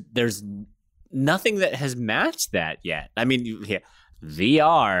 there's nothing that has matched that yet. I mean, yeah,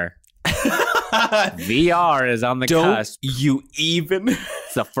 VR is on the cusp. You even?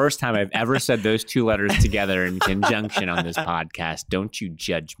 It's the first time I've ever said those two letters together in conjunction on this podcast. Don't you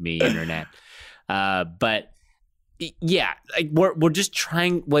judge me, internet. But yeah, like we're just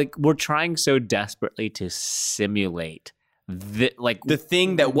trying, like we're trying so desperately to simulate the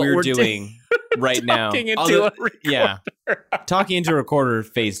thing that what we're we're doing right now. talking into Although- a recorder. yeah, talking into a recorder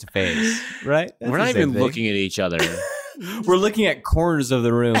face to face, right? That's We're the not same even thing. looking at each other. We're looking at corners of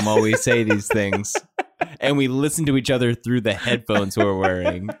the room while we say these things, and we listen to each other through the headphones we're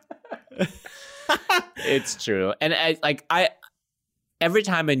wearing. It's true. And I every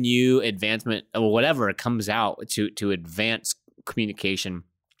time a new advancement or whatever comes out to advance communication,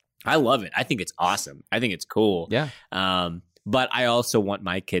 I love it. I think it's awesome. I think it's cool. Yeah. But I also want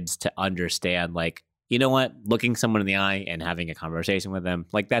my kids to understand, like, you know what? Looking someone in the eye and having a conversation with them,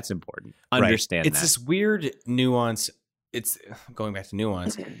 like that's important. Understand It's that. this weird nuance. It's going back to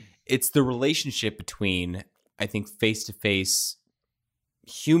nuance. It's the relationship between, I think, face-to-face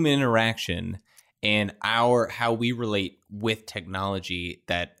human interaction and how we relate with technology.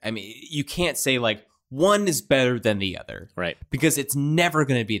 That, I mean, you can't say like one is better than the other, Right. because it's never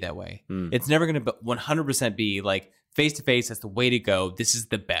going to be that way. It's never going to 100% be like face-to-face. That's the way to go. This is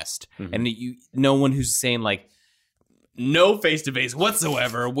the best. And no one who's saying like no face-to-face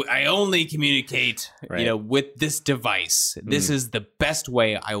whatsoever. I only communicate, Right. with this device. This is the best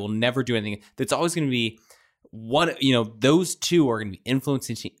way. I will never do anything. That's always going to be one. Those two are going to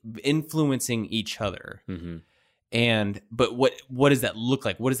be influencing each other. But what does that look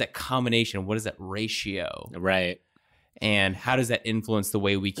like? What is that combination? What is that ratio? Right. And how does that influence the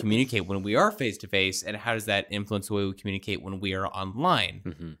way we communicate when we are face to face? And how does that influence the way we communicate when we are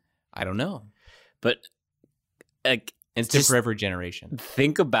online? I don't know. But It's different for every generation.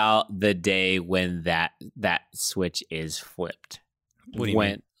 think about the day when that switch is flipped. What do you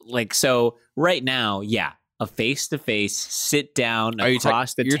mean? Like, so right now, yeah, a face-to-face sit down Are you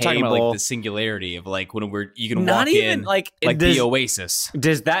across the You're table. talking about like the singularity of like when you can Not walk even in like like does, the Oasis.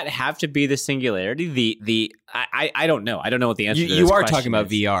 Does that have to be the singularity? I don't know. I don't know what the answer to this You are question talking about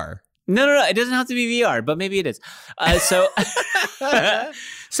is. VR. No. It doesn't have to be VR, but maybe it is. So,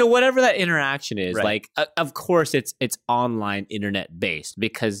 so whatever that interaction is, Right. like, of course, it's online, internet based.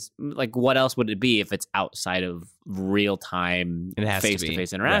 Because, like, what else would it be if it's outside of real time, It has face to be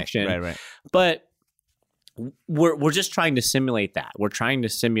face interaction? Right. But we're just trying to simulate that. We're trying to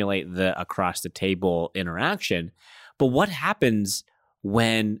simulate the across the table interaction. But what happens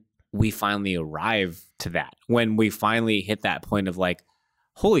when we finally arrive to that? When we finally hit that point of like,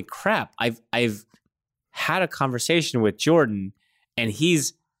 holy crap, I've had a conversation with Jordan and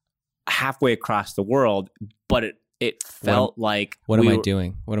he's halfway across the world, but it felt like What am we I were-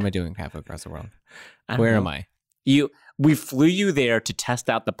 doing? What am I doing halfway across the world? I don't Where know. am I? We flew you there to test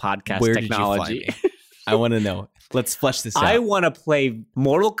out the podcast Where technology. did you fly me? I want to know. Let's flesh this out. I want to play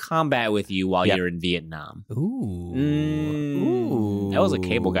Mortal Kombat with you while Yep. you're in Vietnam. Ooh. Ooh. That was a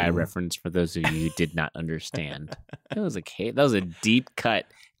Cable Guy reference for those of you who did not understand. That was a deep cut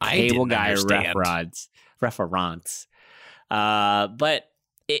I Cable didn't Guy understand. reference. But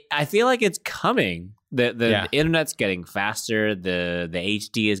I feel like it's coming. The internet's getting faster. The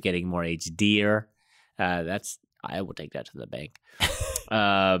HD is getting more HDer. I will take that to the bank.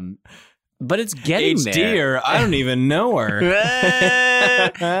 But it's getting there. HDer, I don't even know her.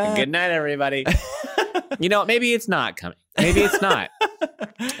 Good night, everybody. Maybe it's not coming. Maybe it's not.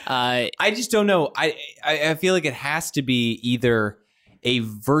 I just don't know. I feel like it has to be either a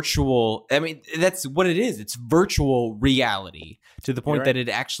virtual. I mean, that's what it is. It's virtual reality to the point You're that it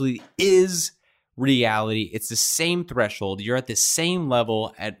actually is reality. It's the same threshold. You're at the same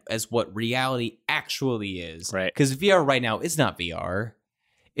level as what reality actually is. Right. Because VR right now is not VR.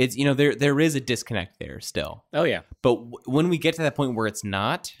 It's there is a disconnect there still. Oh yeah. But when we get to that point where it's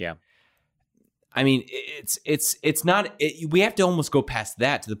not, Yeah. I mean, it's not. We have to almost go past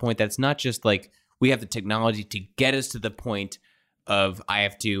that to the point that it's not just like we have the technology to get us to the point of I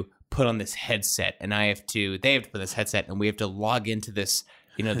have to put on this headset and they have to put this headset and we have to log into this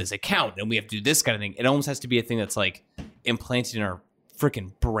this account and we have to do this kind of thing. It almost has to be a thing that's like implanted in our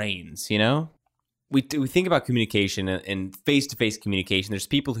freaking brains. We think about communication and face-to-face communication. There's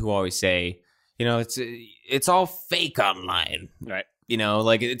people who always say, it's all fake online. Right.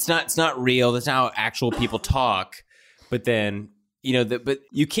 Like it's not real. That's not how actual people talk. But then, but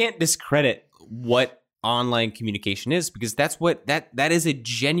you can't discredit what online communication is because that's what that is a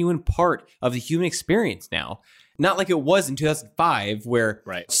genuine part of the human experience now. Not like it was in 2005 where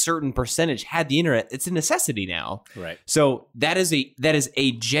Right. a certain percentage had the internet. It's a necessity now. Right. So that is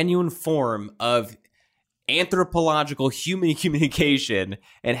a genuine form of anthropological human communication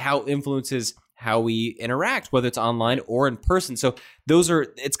and how it influences how we interact, whether it's online or in person. So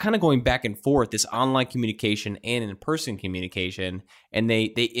it's kind of going back and forth, this online communication and in-person communication, and they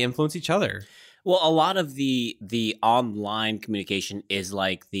influence each other. Well, a lot of the online communication is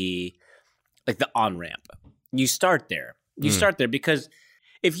like the on-ramp. You start there. Because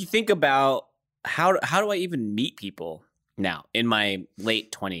if you think about how do I even meet people now in my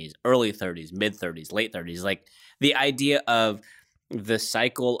late 20s, early 30s, mid 30s, late 30s, like the idea of the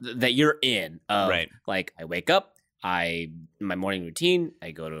cycle that you're in of Right. like I wake up, my morning routine,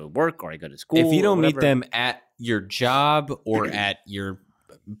 I go to work or I go to school. If you don't or meet whatever. them at your job or at your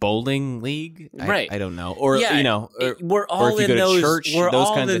bowling league, Right. I don't know, or Yeah, we're all if you in go to those church, we're those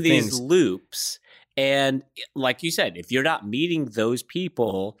all kinds in of these things. loops. And like you said, if you're not meeting those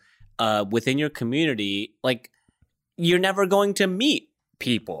people, within your community, like you're never going to meet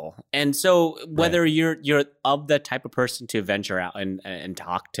people. And so whether you're of the type of person to venture out and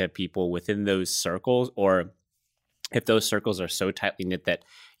talk to people within those circles, or if those circles are so tightly knit that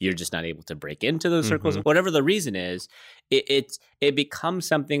you're just not able to break into those circles, whatever the reason is, it becomes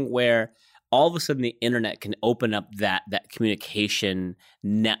something where all of a sudden the internet can open up that communication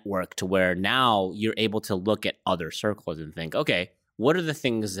network to where now you're able to look at other circles and think, okay, what are the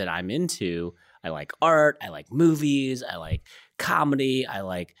things that I'm into? I like art, I like movies, I like comedy, I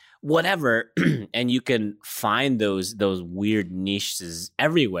like whatever. And you can find those weird niches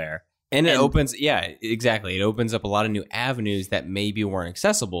everywhere. And it opens, exactly. It opens up a lot of new avenues that maybe weren't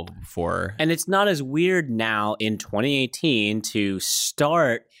accessible before. And it's not as weird now in 2018 to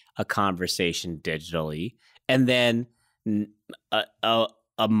start a conversation digitally, and then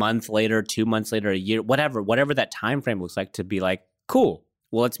a month later, 2 months later, a year, whatever that time frame looks like, to be like, cool,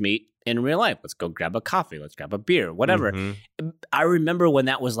 well, let's meet in real life. Let's go grab a coffee. Let's grab a beer, whatever. I remember when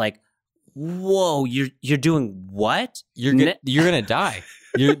that was like, whoa, you're doing what? You're gonna die.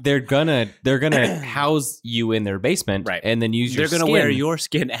 They're gonna house you in their basement, right? And then use your skin. They're gonna wear your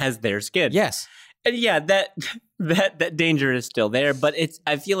skin as their skin. Yes. And yeah, that danger is still there, but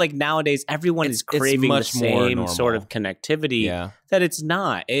I feel like nowadays everyone is craving the same sort of connectivity. Yeah. That it's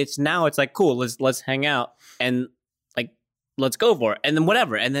not. It's like, cool, let's hang out and like let's go for it, and then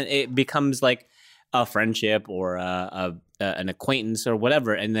whatever, and then it becomes like a friendship or an acquaintance or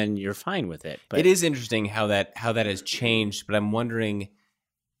whatever, and then you're fine with it. But it is interesting how that has changed. But I'm wondering,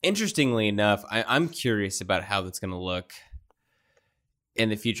 interestingly enough, I'm curious about how that's going to look in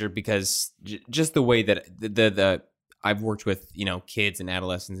the future, because just the way that the I've worked with, kids and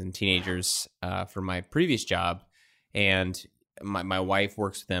adolescents and teenagers for my previous job, and my wife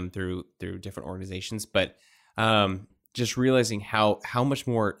works with them through different organizations, but just realizing how much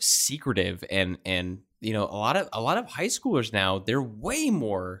more secretive and a lot of high schoolers now, they're way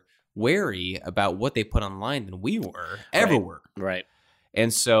more wary about what they put online than we ever were. Right.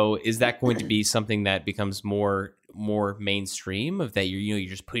 And so is that going to be something that becomes more mainstream, of that you're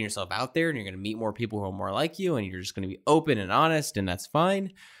just putting yourself out there and you're going to meet more people who are more like you and you're just going to be open and honest and that's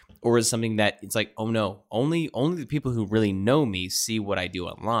fine? Or is it something that it's like, oh no, only the people who really know me see what I do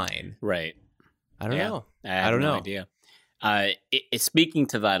online? Right. I don't know. I don't know. Idea. Speaking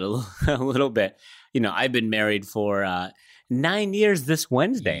to that a little bit, I've been married for 9 years this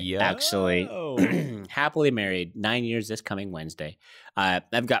Wednesday, actually. Happily married, 9 years this coming Wednesday.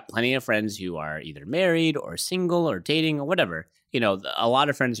 I've got plenty of friends who are either married or single or dating or whatever. A lot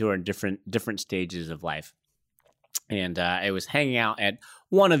of friends who are in different stages of life. And I was hanging out at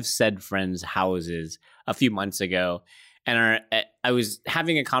one of said friends' houses a few months ago, and I was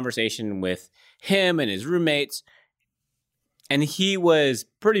having a conversation with him and his roommates, and he was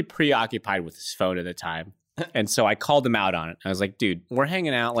pretty preoccupied with his phone at the time. And so I called him out on it. I was like, dude, we're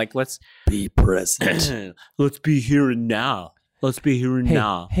hanging out. Like, let's be present. Let's be here and now. Let's be here and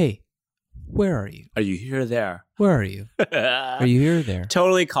now. Hey, where are you? Are you here or there? Where are you? Are you here or there?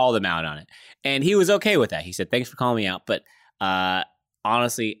 Totally called him out on it. And he was okay with that. He said, thanks for calling me out. But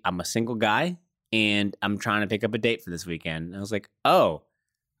honestly, I'm a single guy and I'm trying to pick up a date for this weekend. And I was like, oh,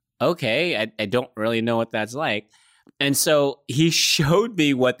 okay. I don't really know what that's like. And so he showed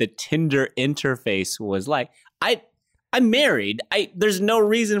me what the Tinder interface was like. I'm married. There's no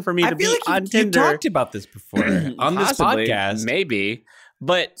reason for me to be on Tinder. You talked about this before on this podcast, maybe.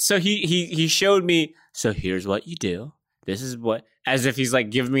 But so he showed me. So here's what you do. This is what, as if he's like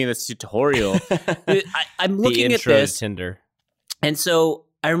giving me this tutorial. I'm looking at this to Tinder, and so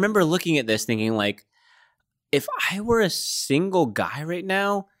I remember looking at this, thinking like, if I were a single guy right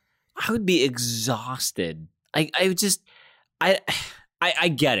now, I would be exhausted. I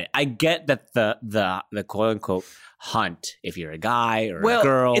get it. I get that the quote unquote hunt, if you're a guy or a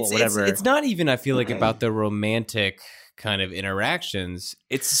girl or whatever. It's not even, I feel like, about the romantic kind of interactions.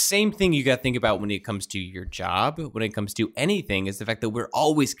 It's the same thing you got to think about when it comes to your job, when it comes to anything, is the fact that we're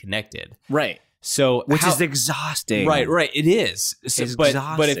always connected. Right. So which is exhausting. Right. It is. So, it's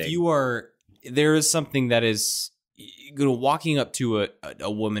exhausting. But if you are, there is something that is, walking up to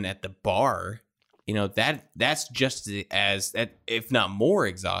a woman at the bar, that's just as, if not more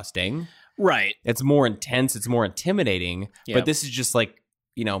exhausting. Right. It's more intense. It's more intimidating. Yep. But this is just like,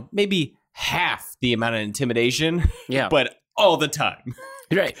 maybe half the amount of intimidation. Yeah. But all the time.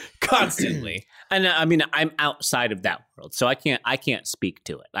 Right. Constantly. And I mean, I'm outside of that world, so I can't speak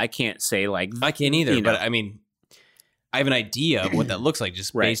to it. I can't say like, I can't either. But I mean, I have an idea of what that looks like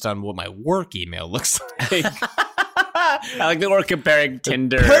just based on what my work email looks like. I like that we're comparing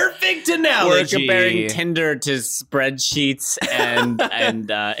Tinder. Perfect Perfect analogy. We're comparing Tinder to spreadsheets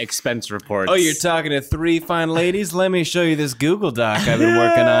and expense reports. Oh, you're talking to 3 fine ladies? Let me show you this Google Doc I've been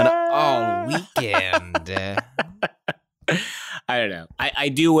working on all weekend. I don't know. I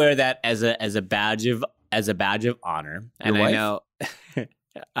do wear that as a badge of honor, and Your I wife? know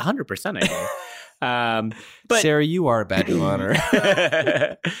 100% I do. But Sarah, you are a badge of honor.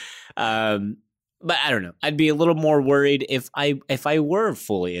 but I don't know. I'd be a little more worried if I were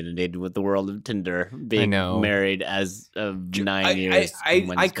fully inundated with the world of Tinder, being know. married as of 9 years. I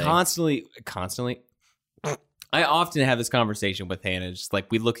Wednesday. constantly. I often have this conversation with Hannah. Just like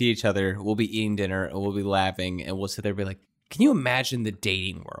we look at each other, we'll be eating dinner, and we'll be laughing, and we'll sit there and be like, "Can you imagine the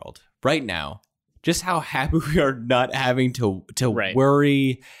dating world right now? Just how happy we are not having to Right.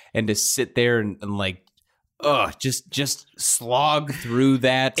 worry and to sit there and like, just slog through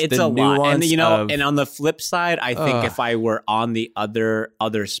that. It's the a lot, and nuance and on the flip side, I think Ugh. if I were on the other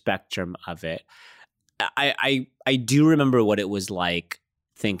spectrum of it, I do remember what it was like,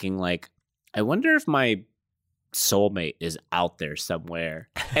 thinking like, I wonder if my soulmate is out there somewhere,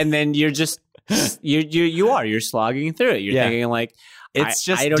 and then you're just you're slogging through it. You're Yeah. thinking like, It's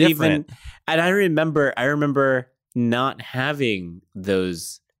just I don't different. even. And I remember not having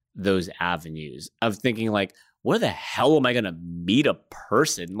those avenues of thinking like, where the hell am I gonna meet a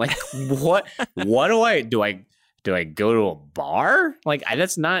person? Like, what do I go to a bar? Like,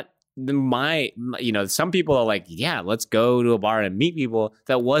 that's not my. Some people are like, yeah, let's go to a bar and meet people.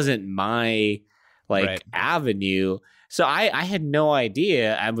 That wasn't my Right. avenue. So I had no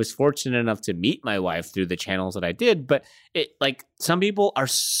idea. I was fortunate enough to meet my wife through the channels that I did, but some people are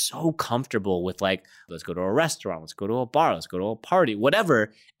so comfortable with like, let's go to a restaurant, let's go to a bar, let's go to a party,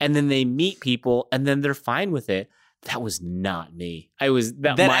 whatever, and then they meet people and then they're fine with it. That was not me.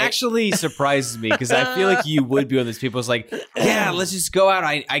 That actually surprises me because I feel like you would be one of those people who's like, yeah, let's just go out.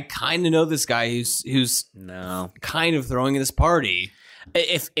 I kind of know this guy who's no. kind of throwing this party.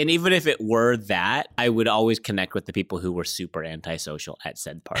 Even if it were that, I would always connect with the people who were super antisocial at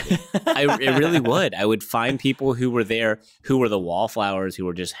said party. It really would. I would find people who were there, who were the wallflowers, who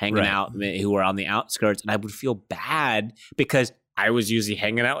were just hanging Right. out, who were on the outskirts, and I would feel bad because I was usually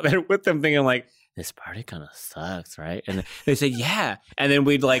hanging out there with them, thinking like, this party kind of sucks, right? And they say, yeah, and then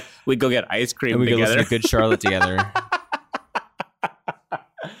we'd go get ice cream And we could together. listen to Good Charlotte together.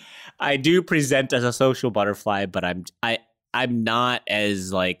 I do present as a social butterfly, but I'm not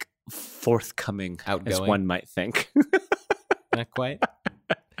as like forthcoming as Outgoing. one might think. Not quite.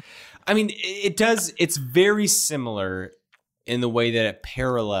 I mean, it does. It's very similar in the way that it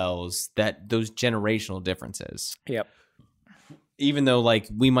parallels those generational differences. Yep. Even though, like,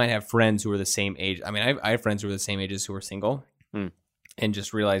 we might have friends who are the same age. I mean, I have friends who are the same ages who are single, and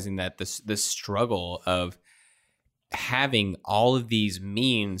just realizing that the struggle of having all of these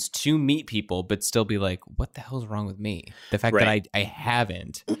means to meet people, but still be like, what the hell's wrong with me? The fact Right. that I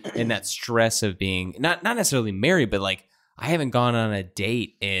haven't, and that stress of being not necessarily married, but like I haven't gone on a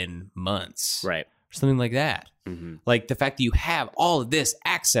date in months, Right. or something like that. Mm-hmm. Like the fact that you have all of this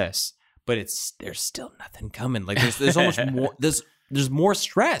access, but there's still nothing coming. Like there's so much more. There's more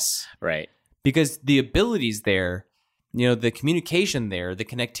stress Right. because the ability's there, the communication there, the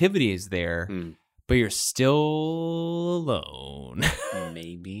connectivity is there, but you're still alone.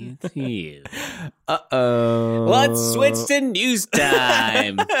 Maybe it's you. Uh-oh. Let's switch to news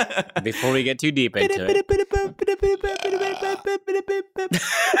time before we get too deep into it.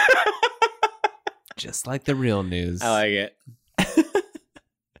 Just like the real news. I like it.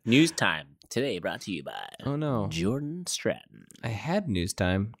 News time today brought to you by Oh no. Jordan Stratton. I had news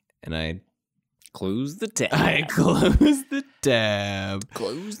time and I Close the tab. closed the tab.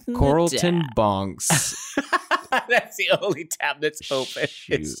 Close the Coralton tab. Bonks. That's the only tab that's open.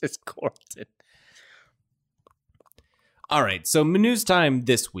 Shoot. It's just Coralton. All right, so news time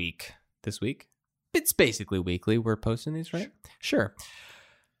this week. This week? It's basically weekly. We're posting these, right? Sure.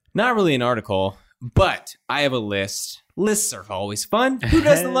 Not really an article, but I have a list. Lists are always fun. Who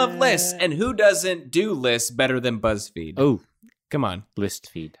doesn't love lists? And who doesn't do lists better than BuzzFeed? Oh, Come on. list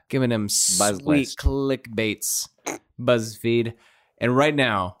feed. Giving them Buzz sweet list. clickbaits. BuzzFeed. And right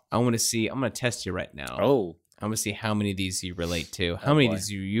now, I'm going to test you right now. Oh. I'm going to see how many of these you relate to. How many boy. of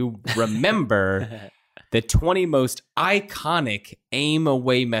these you remember the 20 most iconic aim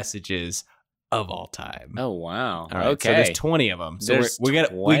away messages of all time. Oh, wow. All right, okay. so there's 20 of them. So There's we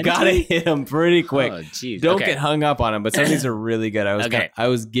 20? gotta hit them pretty quick. Oh, jeez. Don't Okay. get hung up on them, but some of these are really good. Okay. I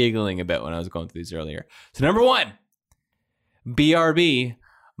was giggling a bit when I was going through these earlier. So number 1, BRB,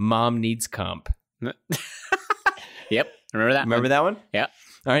 Mom Needs Comp. Yep. Remember that? Remember that one? Yeah.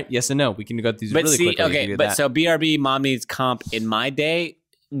 All right, yes and no. We can go through these But really see, quickly. okay, but so BRB, Mom Needs Comp, in my day,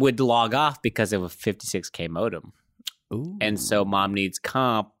 would log off because of a 56K modem. Ooh. And so Mom Needs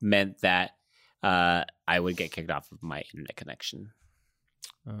Comp meant that I would get kicked off of my internet connection.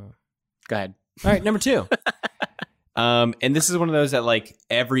 Oh. Go ahead. All right, number 2. And this is one of those that like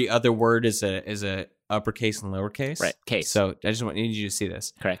every other word is a uppercase and lowercase. Right. Case. So I just need you to see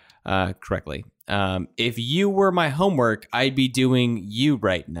this Correct. correctly. If you were my homework, I'd be doing you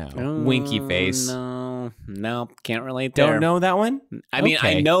right now. Winky face. No, can't relate there. Don't know that one? I mean,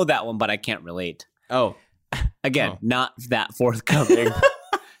 Okay. I know that one, but I can't relate. Oh, Again, Oh. not that forthcoming.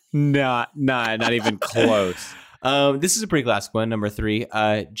 not even close. this is a pretty classic one. Number 3,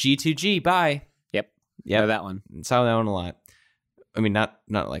 G2G. Bye. Yeah, that one. Saw that one a lot. I mean, not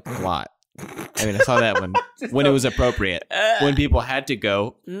like a lot. I mean, I saw that one when it was appropriate. When people had to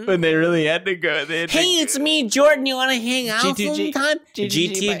go. When they really had to go. They had to Hey, it's me, Jordan. You want to hang out G2G. sometime?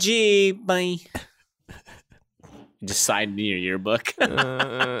 G2G, GTG, bye. Just signed in your yearbook.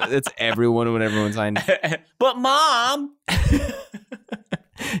 It's everyone when everyone signed. But Mom,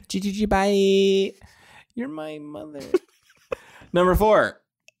 GGG, bye. You're my mother. Number 4.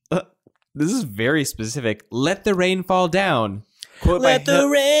 This is very specific. Let the rain fall down. Quote let by the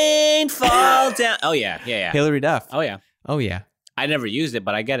rain fall down. Oh yeah. Hilary Duff. Oh yeah. Oh yeah. I never used it,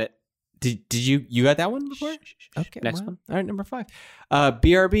 but I get it. Did you got that one before? Okay. Next wow. one. All right, number 5.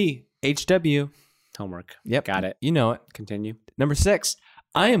 BRB HW. Homework. Yep. Got it. You know it. Continue. Number 6.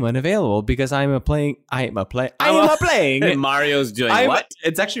 I am unavailable because I am playing. And Mario's doing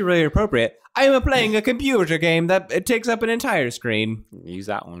It's actually really appropriate. I am playing a computer game that it takes up an entire screen. Use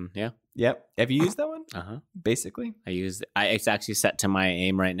that one. Yeah. Yep. Have you used that one? Basically. I used. It's actually set to my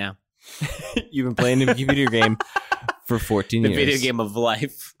aim right now. You've been playing a computer game for 14 The years. video game of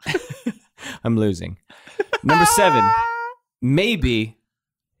life. I'm losing. Number 7. Maybe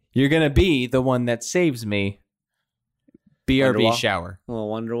you're going to be the one that saves me. BRB Wonderwall? shower. Little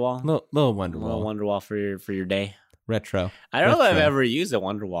Wonderwall. Little Wonderwall. Little Wonderwall for your day. Retro. I don't know if I've Retro. ever used a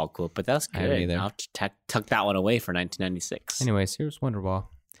Wonderwall quote, but that's I haven't good. either. I'll tuck that one away for 1996 Anyways, here's Wonderwall.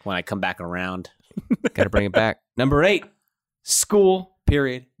 when I come back around. Got to bring it back. Number 8. School,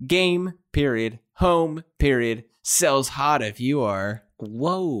 period. Game, period. Home, period. Sells hot if you are.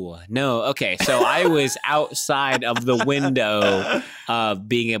 Whoa. No. Okay. So I was outside of the window of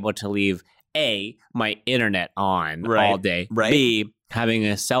being able to leave A, my internet on Right. all day. Right. B, having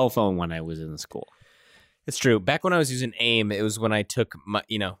a cell phone when I was in school. It's true. Back when I was using AIM, it was when I took my,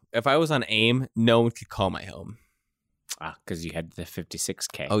 if I was on AIM, no one could call my home. Because you had the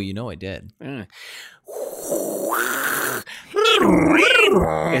 56K. Oh, you know I did.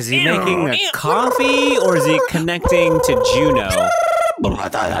 Is he making a coffee or is he connecting to Juno?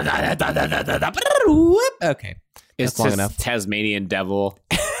 Okay. It's That's long just enough. Tasmanian devil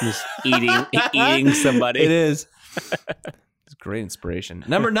just eating somebody. It is. It's great inspiration.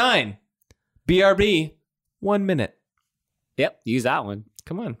 Number 9. BRB. 1 minute. Yep, use that one.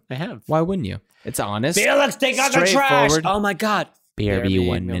 Come on. I have. Why wouldn't you? It's honest. Felix, take out the trash. Straightforward. Oh my God. BRB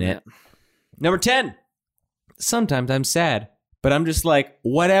 1 minute. Number 10. Sometimes I'm sad, but I'm just like,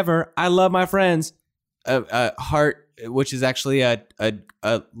 whatever. I love my friends. Heart, which is actually a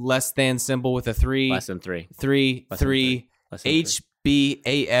less than symbol with a 3. Less than 3. 3. Less than 3. Less than 3.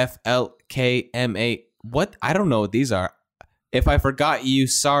 HBAFLKMA. What? I don't know what these are. If I forgot you,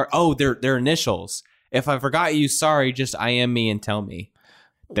 sorry. Oh, they're initials. If I forgot you, sorry. Just I am me and tell me.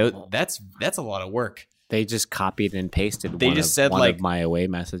 That's a lot of work. They just copied and pasted. They just said, one like, of my away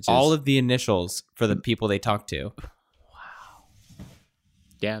messages. All of the initials for the people they talk to.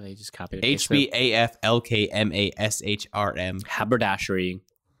 Yeah, they just copied and pasted. HBAFLKMASHRM. Haberdashery.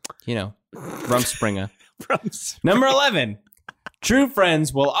 Rumspringa. Number 11. True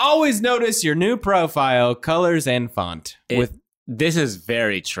friends will always notice your new profile, colors, and font. This is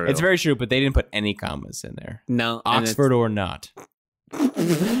very true. It's very true, but they didn't put any commas in there. No, and Oxford or not.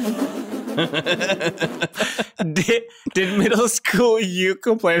 Did middle school you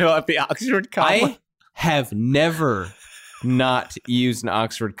complain about the Oxford comma? I have never not used an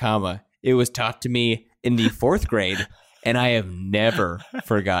Oxford comma. It was taught to me in the 4th grade, and I have never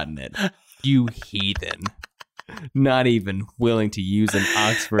forgotten it. You heathen. Not even willing to use an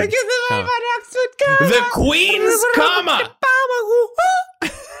Oxford comma. The Queen's comma!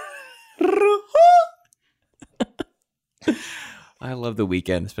 I love The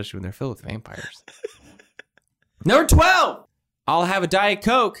Weeknd, especially when they're filled with vampires. Number 12. I'll have a Diet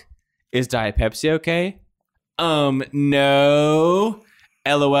Coke. Is Diet Pepsi okay? No.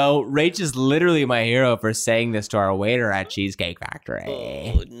 LOL. Rach is literally my hero for saying this to our waiter at Cheesecake Factory.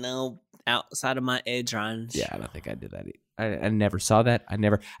 Oh, no. Outside of my age range. Yeah, I don't think I did that. I never saw that. I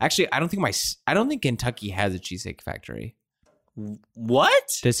don't think Kentucky has a Cheesecake Factory. What?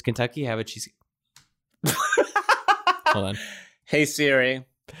 Does Kentucky have a cheesecake? Hold on. Hey Siri.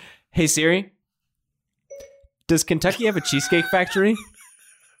 Hey Siri. Does Kentucky have a cheesecake factory?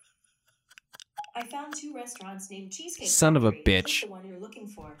 I found 2 restaurants named Cheesecake Son of a Factory. bitch. Pick the one you're looking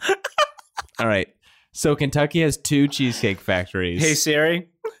for. All right. So Kentucky has 2 cheesecake factories. Hey Siri.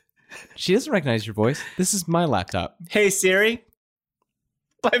 She doesn't recognize your voice. This is my laptop. Hey Siri.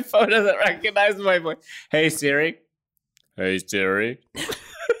 My phone doesn't recognize my voice. Hey Siri. Hey Siri.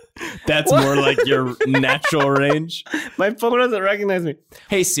 That's more like your natural range. My phone doesn't recognize me.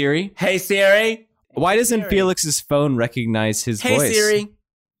 Hey Siri. Hey Siri. Why doesn't Siri. Felix's phone recognize his Hey voice? Siri.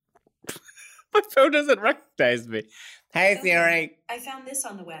 My phone doesn't recognize me. Hey Okay. Siri. I found this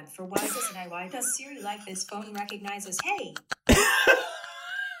on the web for why doesn't I? Why does Siri like this phone recognizes hey?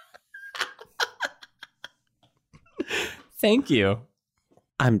 Thank you.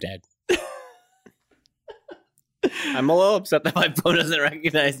 I'm dead. I'm a little upset that my phone doesn't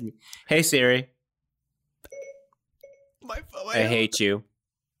recognize me. Hey Siri. I hate you.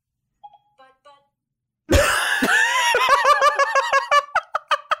 But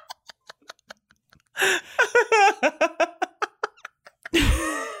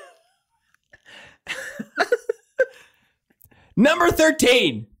Number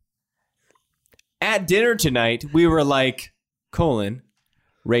 13. At dinner tonight, we were like,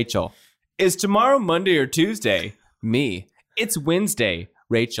 Rachel, is tomorrow Monday or Tuesday? Me, it's Wednesday.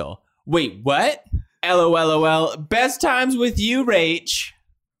 Rachel, wait, what? LOL, best times with you, Rach.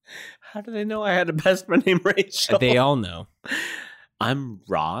 How do they know I had a best friend named Rachel? They all know. I'm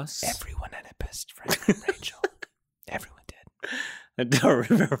Ross. Everyone had a best friend named Rachel. Everyone did. I don't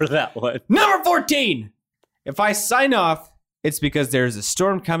remember that one. Number 14. If I sign off, it's because there's a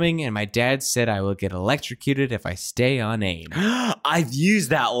storm coming and my dad said I will get electrocuted if I stay on AIM. I've used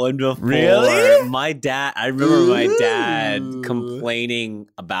that one before. Really? I remember my dad complaining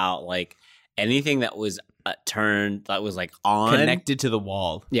about like anything that was turned, that was like on. Connected to the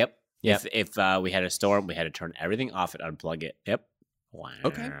wall. Yep. Yep. If we had a storm, we had to turn everything off and unplug it. Yep. Wow.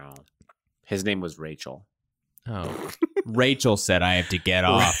 Okay. His name was Rachel. Oh. Rachel said I have to get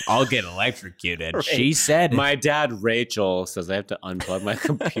off. I'll get electrocuted. Right. She said. My dad, Rachel, says I have to unplug my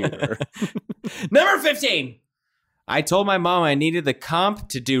computer. Number 15. I told my mom I needed the comp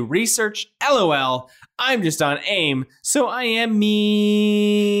to do research. LOL. I'm just on AIM, so I am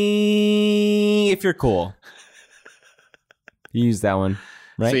me. If you're cool. You use that one,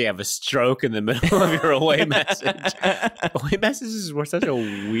 right? So you have a stroke in the middle of your away message. Away messages were such a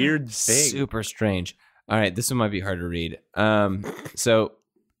weird thing. Super strange. All right, this one might be hard to read. So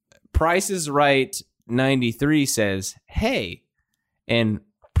Price is Right 93 says, hey. And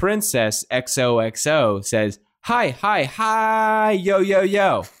Princess XOXO says, hi,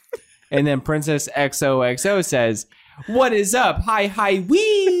 yo. And then Princess XOXO says, what is up? Hi,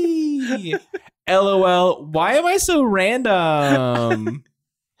 wee. LOL, why am I so random?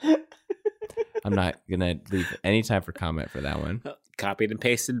 I'm not going to leave any time for comment for that one. Copied and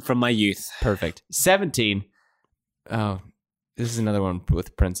pasted from my youth. Perfect. 17. Oh, this is another one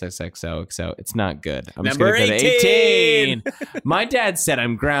with Princess XOXO. It's not good. I'm Number just going to go to 18. 18. My dad said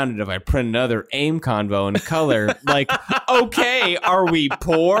I'm grounded if I print another AIM convo in color. Like, okay, are we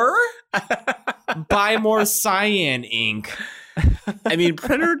poor? Buy more cyan ink. I mean,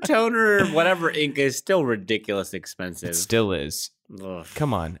 printer, toner, whatever ink is still ridiculous expensive. It still is. Ugh.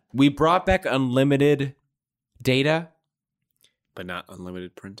 Come on. We brought back unlimited data. But not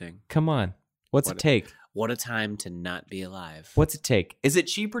unlimited printing. Come on. What's What it take? What a time to not be alive. What's it take? Is it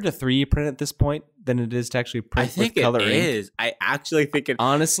cheaper to 3D print at this point than it is to actually print I think with color it ink? is. I actually think it.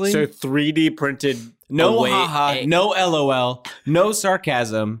 Honestly, So 3D printed. no away- haha, no LOL, no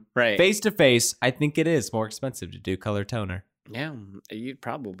sarcasm. Right. Face to face, I think it is more expensive to do color toner. Yeah, you're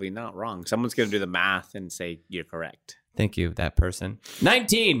probably not wrong. Someone's going to do the math and say you're correct. Thank you, that person.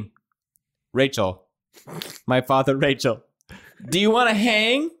 19. Rachel. My father, Rachel. Do you want to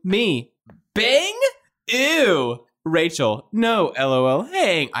hang? Me. Bang? Ew. Rachel. No, LOL.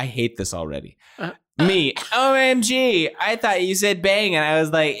 Hang. I hate this already. Me. OMG. I thought you said bang, and I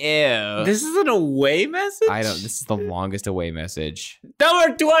was like, ew. This is an away message? This is the longest away message.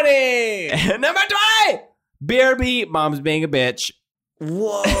 Number 20! Number 20! BRB, mom's being a bitch.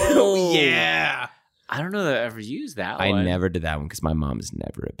 Whoa. Yeah. I don't know that I ever used that I one. never did that one because my mom is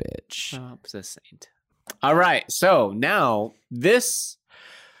never a bitch. Oh, I'm a saint. All right. So now this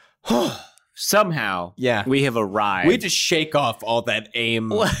somehow Yeah. we have arrived. We have to shake off all that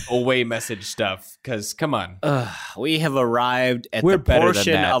AIM away message stuff because, come on. We have arrived at We're the better than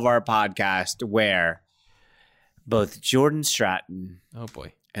portion that. of our podcast where both Jordan Stratton Oh,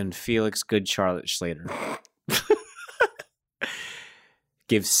 boy. and Felix Good Charlotte Slater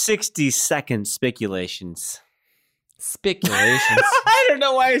give 60-second speculations. Speculations. I don't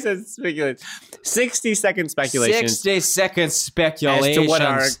know why I said speculations. 60-second speculations 60-second speculations. as to what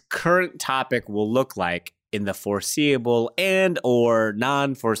our current topic will look like in the foreseeable and or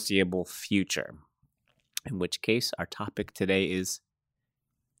non-foreseeable future. In which case, our topic today is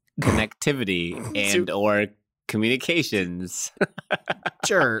connectivity and or communications.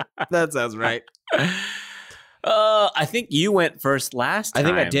 Sure, that sounds right. I think you went first last time. I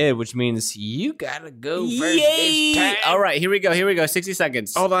think I did, which means you gotta go first Yay! this time. All right, here we go. 60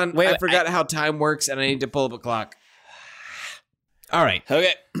 seconds. Hold on. Wait, I forgot how time works, and I need to pull up a clock. All right.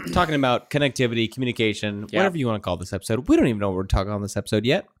 Okay. Talking about connectivity, communication, Yeah. whatever you want to call this episode. We don't even know what we're talking on this episode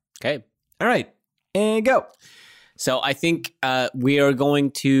yet. Okay. All right. And go. So I think we are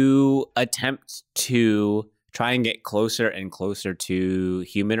going to attempt to try and get closer and closer to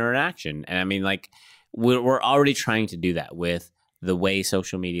human interaction. And I mean, like, we're already trying to do that with the way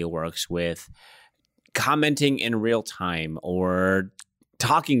social media works, with commenting in real time or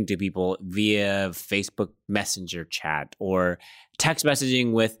talking to people via Facebook Messenger chat or text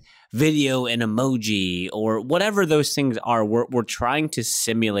messaging with video and emoji or whatever those things are. We're trying to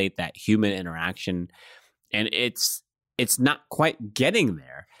simulate that human interaction, and it's not quite getting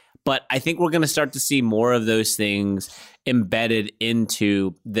there. But I think we're going to start to see more of those things embedded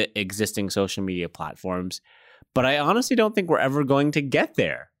into the existing social media platforms. But I honestly don't think we're ever going to get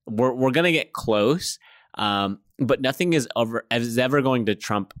there. We're going to get close, but nothing is ever going to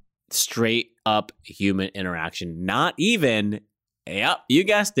trump straight up human interaction. Not even, yep, you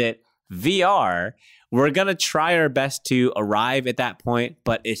guessed it, VR. We're going to try our best to arrive at that point,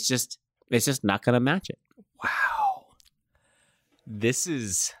 but it's just not going to match it. Wow. This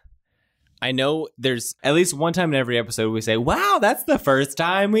is... I know there's at least one time in every episode we say, wow, that's the first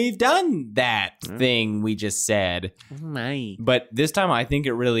time we've done that thing we just said. Oh my. But this time, I think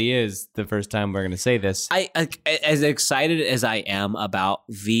it really is the first time we're going to say this. I as excited as I am about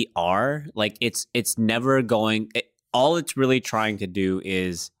VR, like it's never going. All it's really trying to do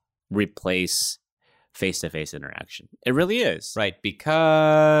is replace face-to-face interaction. It really is. Right,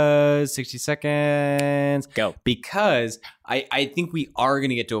 because 60 seconds. Go. Because I think we are going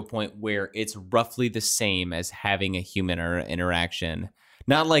to get to a point where it's roughly the same as having a human interaction.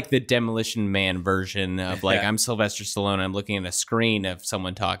 Not like the Demolition Man version of like, I'm Sylvester Stallone, I'm looking at a screen of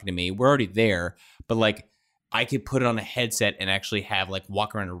someone talking to me. We're already there, but like I could put it on a headset and actually have like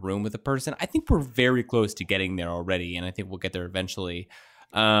walk around a room with a person. I think we're very close to getting there already, and I think we'll get there eventually.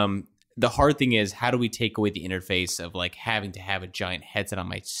 The hard thing is, how do we take away the interface of like having to have a giant headset on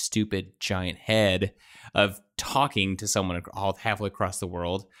my stupid giant head of talking to someone all halfway across the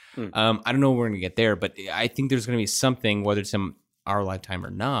world? I don't know when we're going to get there, but I think there's going to be something, whether it's in our lifetime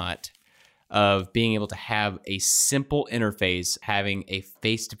or not, of being able to have a simple interface, having a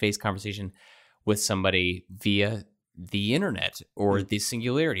face-to-face conversation with somebody via the internet or the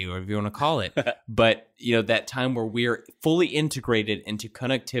singularity, or whatever you want to call it. But, you know, that time where we're fully integrated into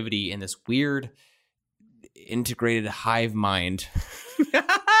connectivity in this weird integrated hive mind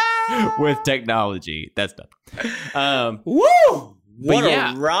with technology. That's done. Woo! What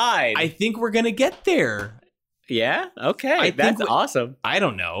a ride. I think we're going to get there. Yeah? Okay. I That's think awesome. I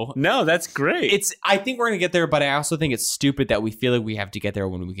don't know. No, that's great. I think we're going to get there, but I also think it's stupid that we feel like we have to get there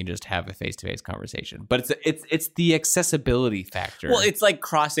when we can just have a face-to-face conversation. But it's the accessibility factor. Well, it's like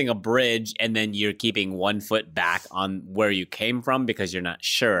crossing a bridge and then you're keeping 1 foot back on where you came from because you're not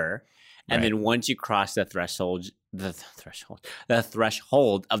sure. And then once you cross the threshold of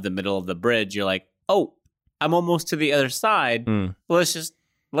the middle of the bridge, you're like, "Oh, I'm almost to the other side. Well, let's just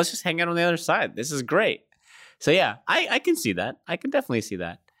hang out on the other side. This is great." So yeah, I can see that. I can definitely see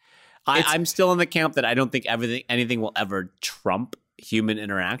that. I'm still in the camp that I don't think anything will ever trump human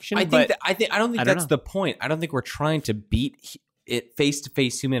interaction. I don't think that's the point. I don't think we're trying to beat it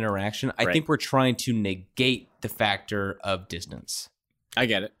face-to-face human interaction. I think we're trying to negate the factor of distance. I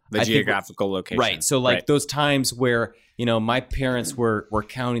get it. The geographical location. Right. So like those times where, you know, my parents were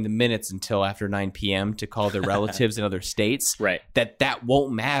counting the minutes until after 9 p.m. to call their relatives in other states. Right. That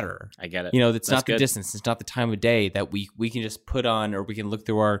won't matter. I get it. You know, that's not the good. distance. It's not the time of day that we can just put on, or we can look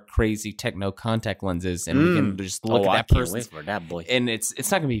through our crazy techno contact lenses and we can just look at that person. Wait for that, boy. And it's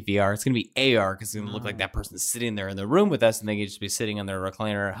not going to be VR. It's going to be AR, because it's going to look like that person's sitting there in the room with us, and they can just be sitting on their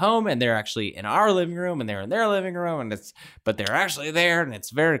recliner at home, and they're actually in our living room, and they're in their living room, but they're actually there, and it's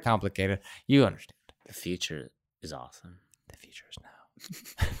very complicated. You understand. The future is awesome. The future is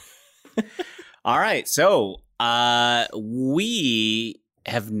now. All right. So we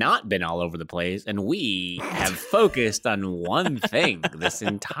have not been all over the place, and we have focused on one thing this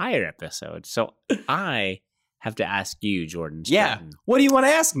entire episode. So I have to ask you, Jordan. Yeah. Stratton. What do you want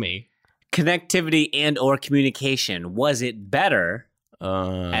to ask me? Connectivity and or communication, was it better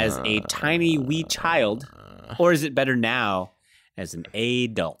as a tiny wee child, or is it better now as an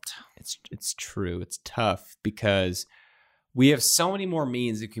adult? It's true. It's tough because we have so many more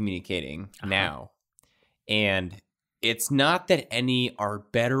means of communicating now. And it's not that any are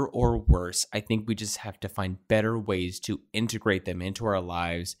better or worse. I think we just have to find better ways to integrate them into our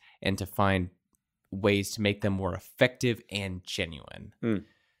lives and to find ways to make them more effective and genuine.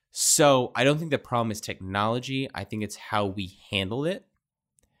 So I don't think the problem is technology. I think it's how we handle it.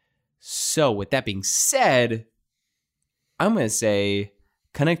 So with that being said, I'm going to say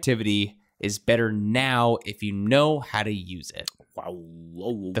connectivity is better now if you know how to use it. Wow.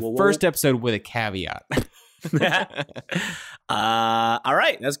 The first episode with a caveat. All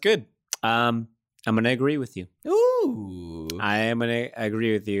right, that's good. I'm going to agree with you. Ooh. I am going to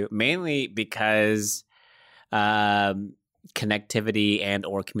agree with you, mainly because connectivity and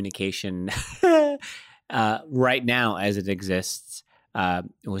or communication right now as it exists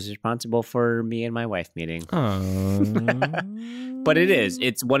was responsible for me and my wife meeting. But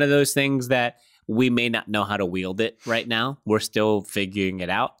it's one of those things that we may not know how to wield it right now. We're still figuring it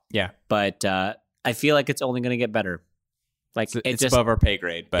out. Yeah. But I feel like it's only going to get better. Like It's above our pay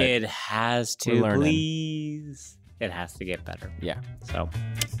grade, but it has to, we're learning. please. It has to get better. yeah, So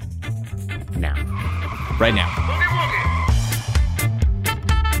now. right now. Boogie woogie.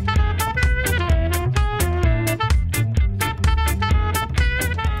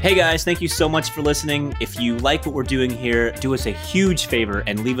 Hey guys, thank you so much for listening. If you like what we're doing here, do us a huge favor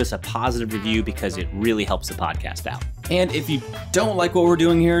and leave us a positive review because it really helps the podcast out. And if you don't like what we're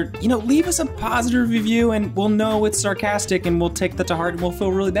doing here, leave us a positive review and we'll know it's sarcastic and we'll take that to heart and we'll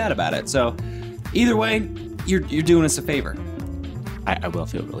feel really bad about it. So either way, you're doing us a favor. I will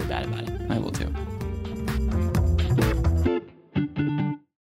feel really bad about it.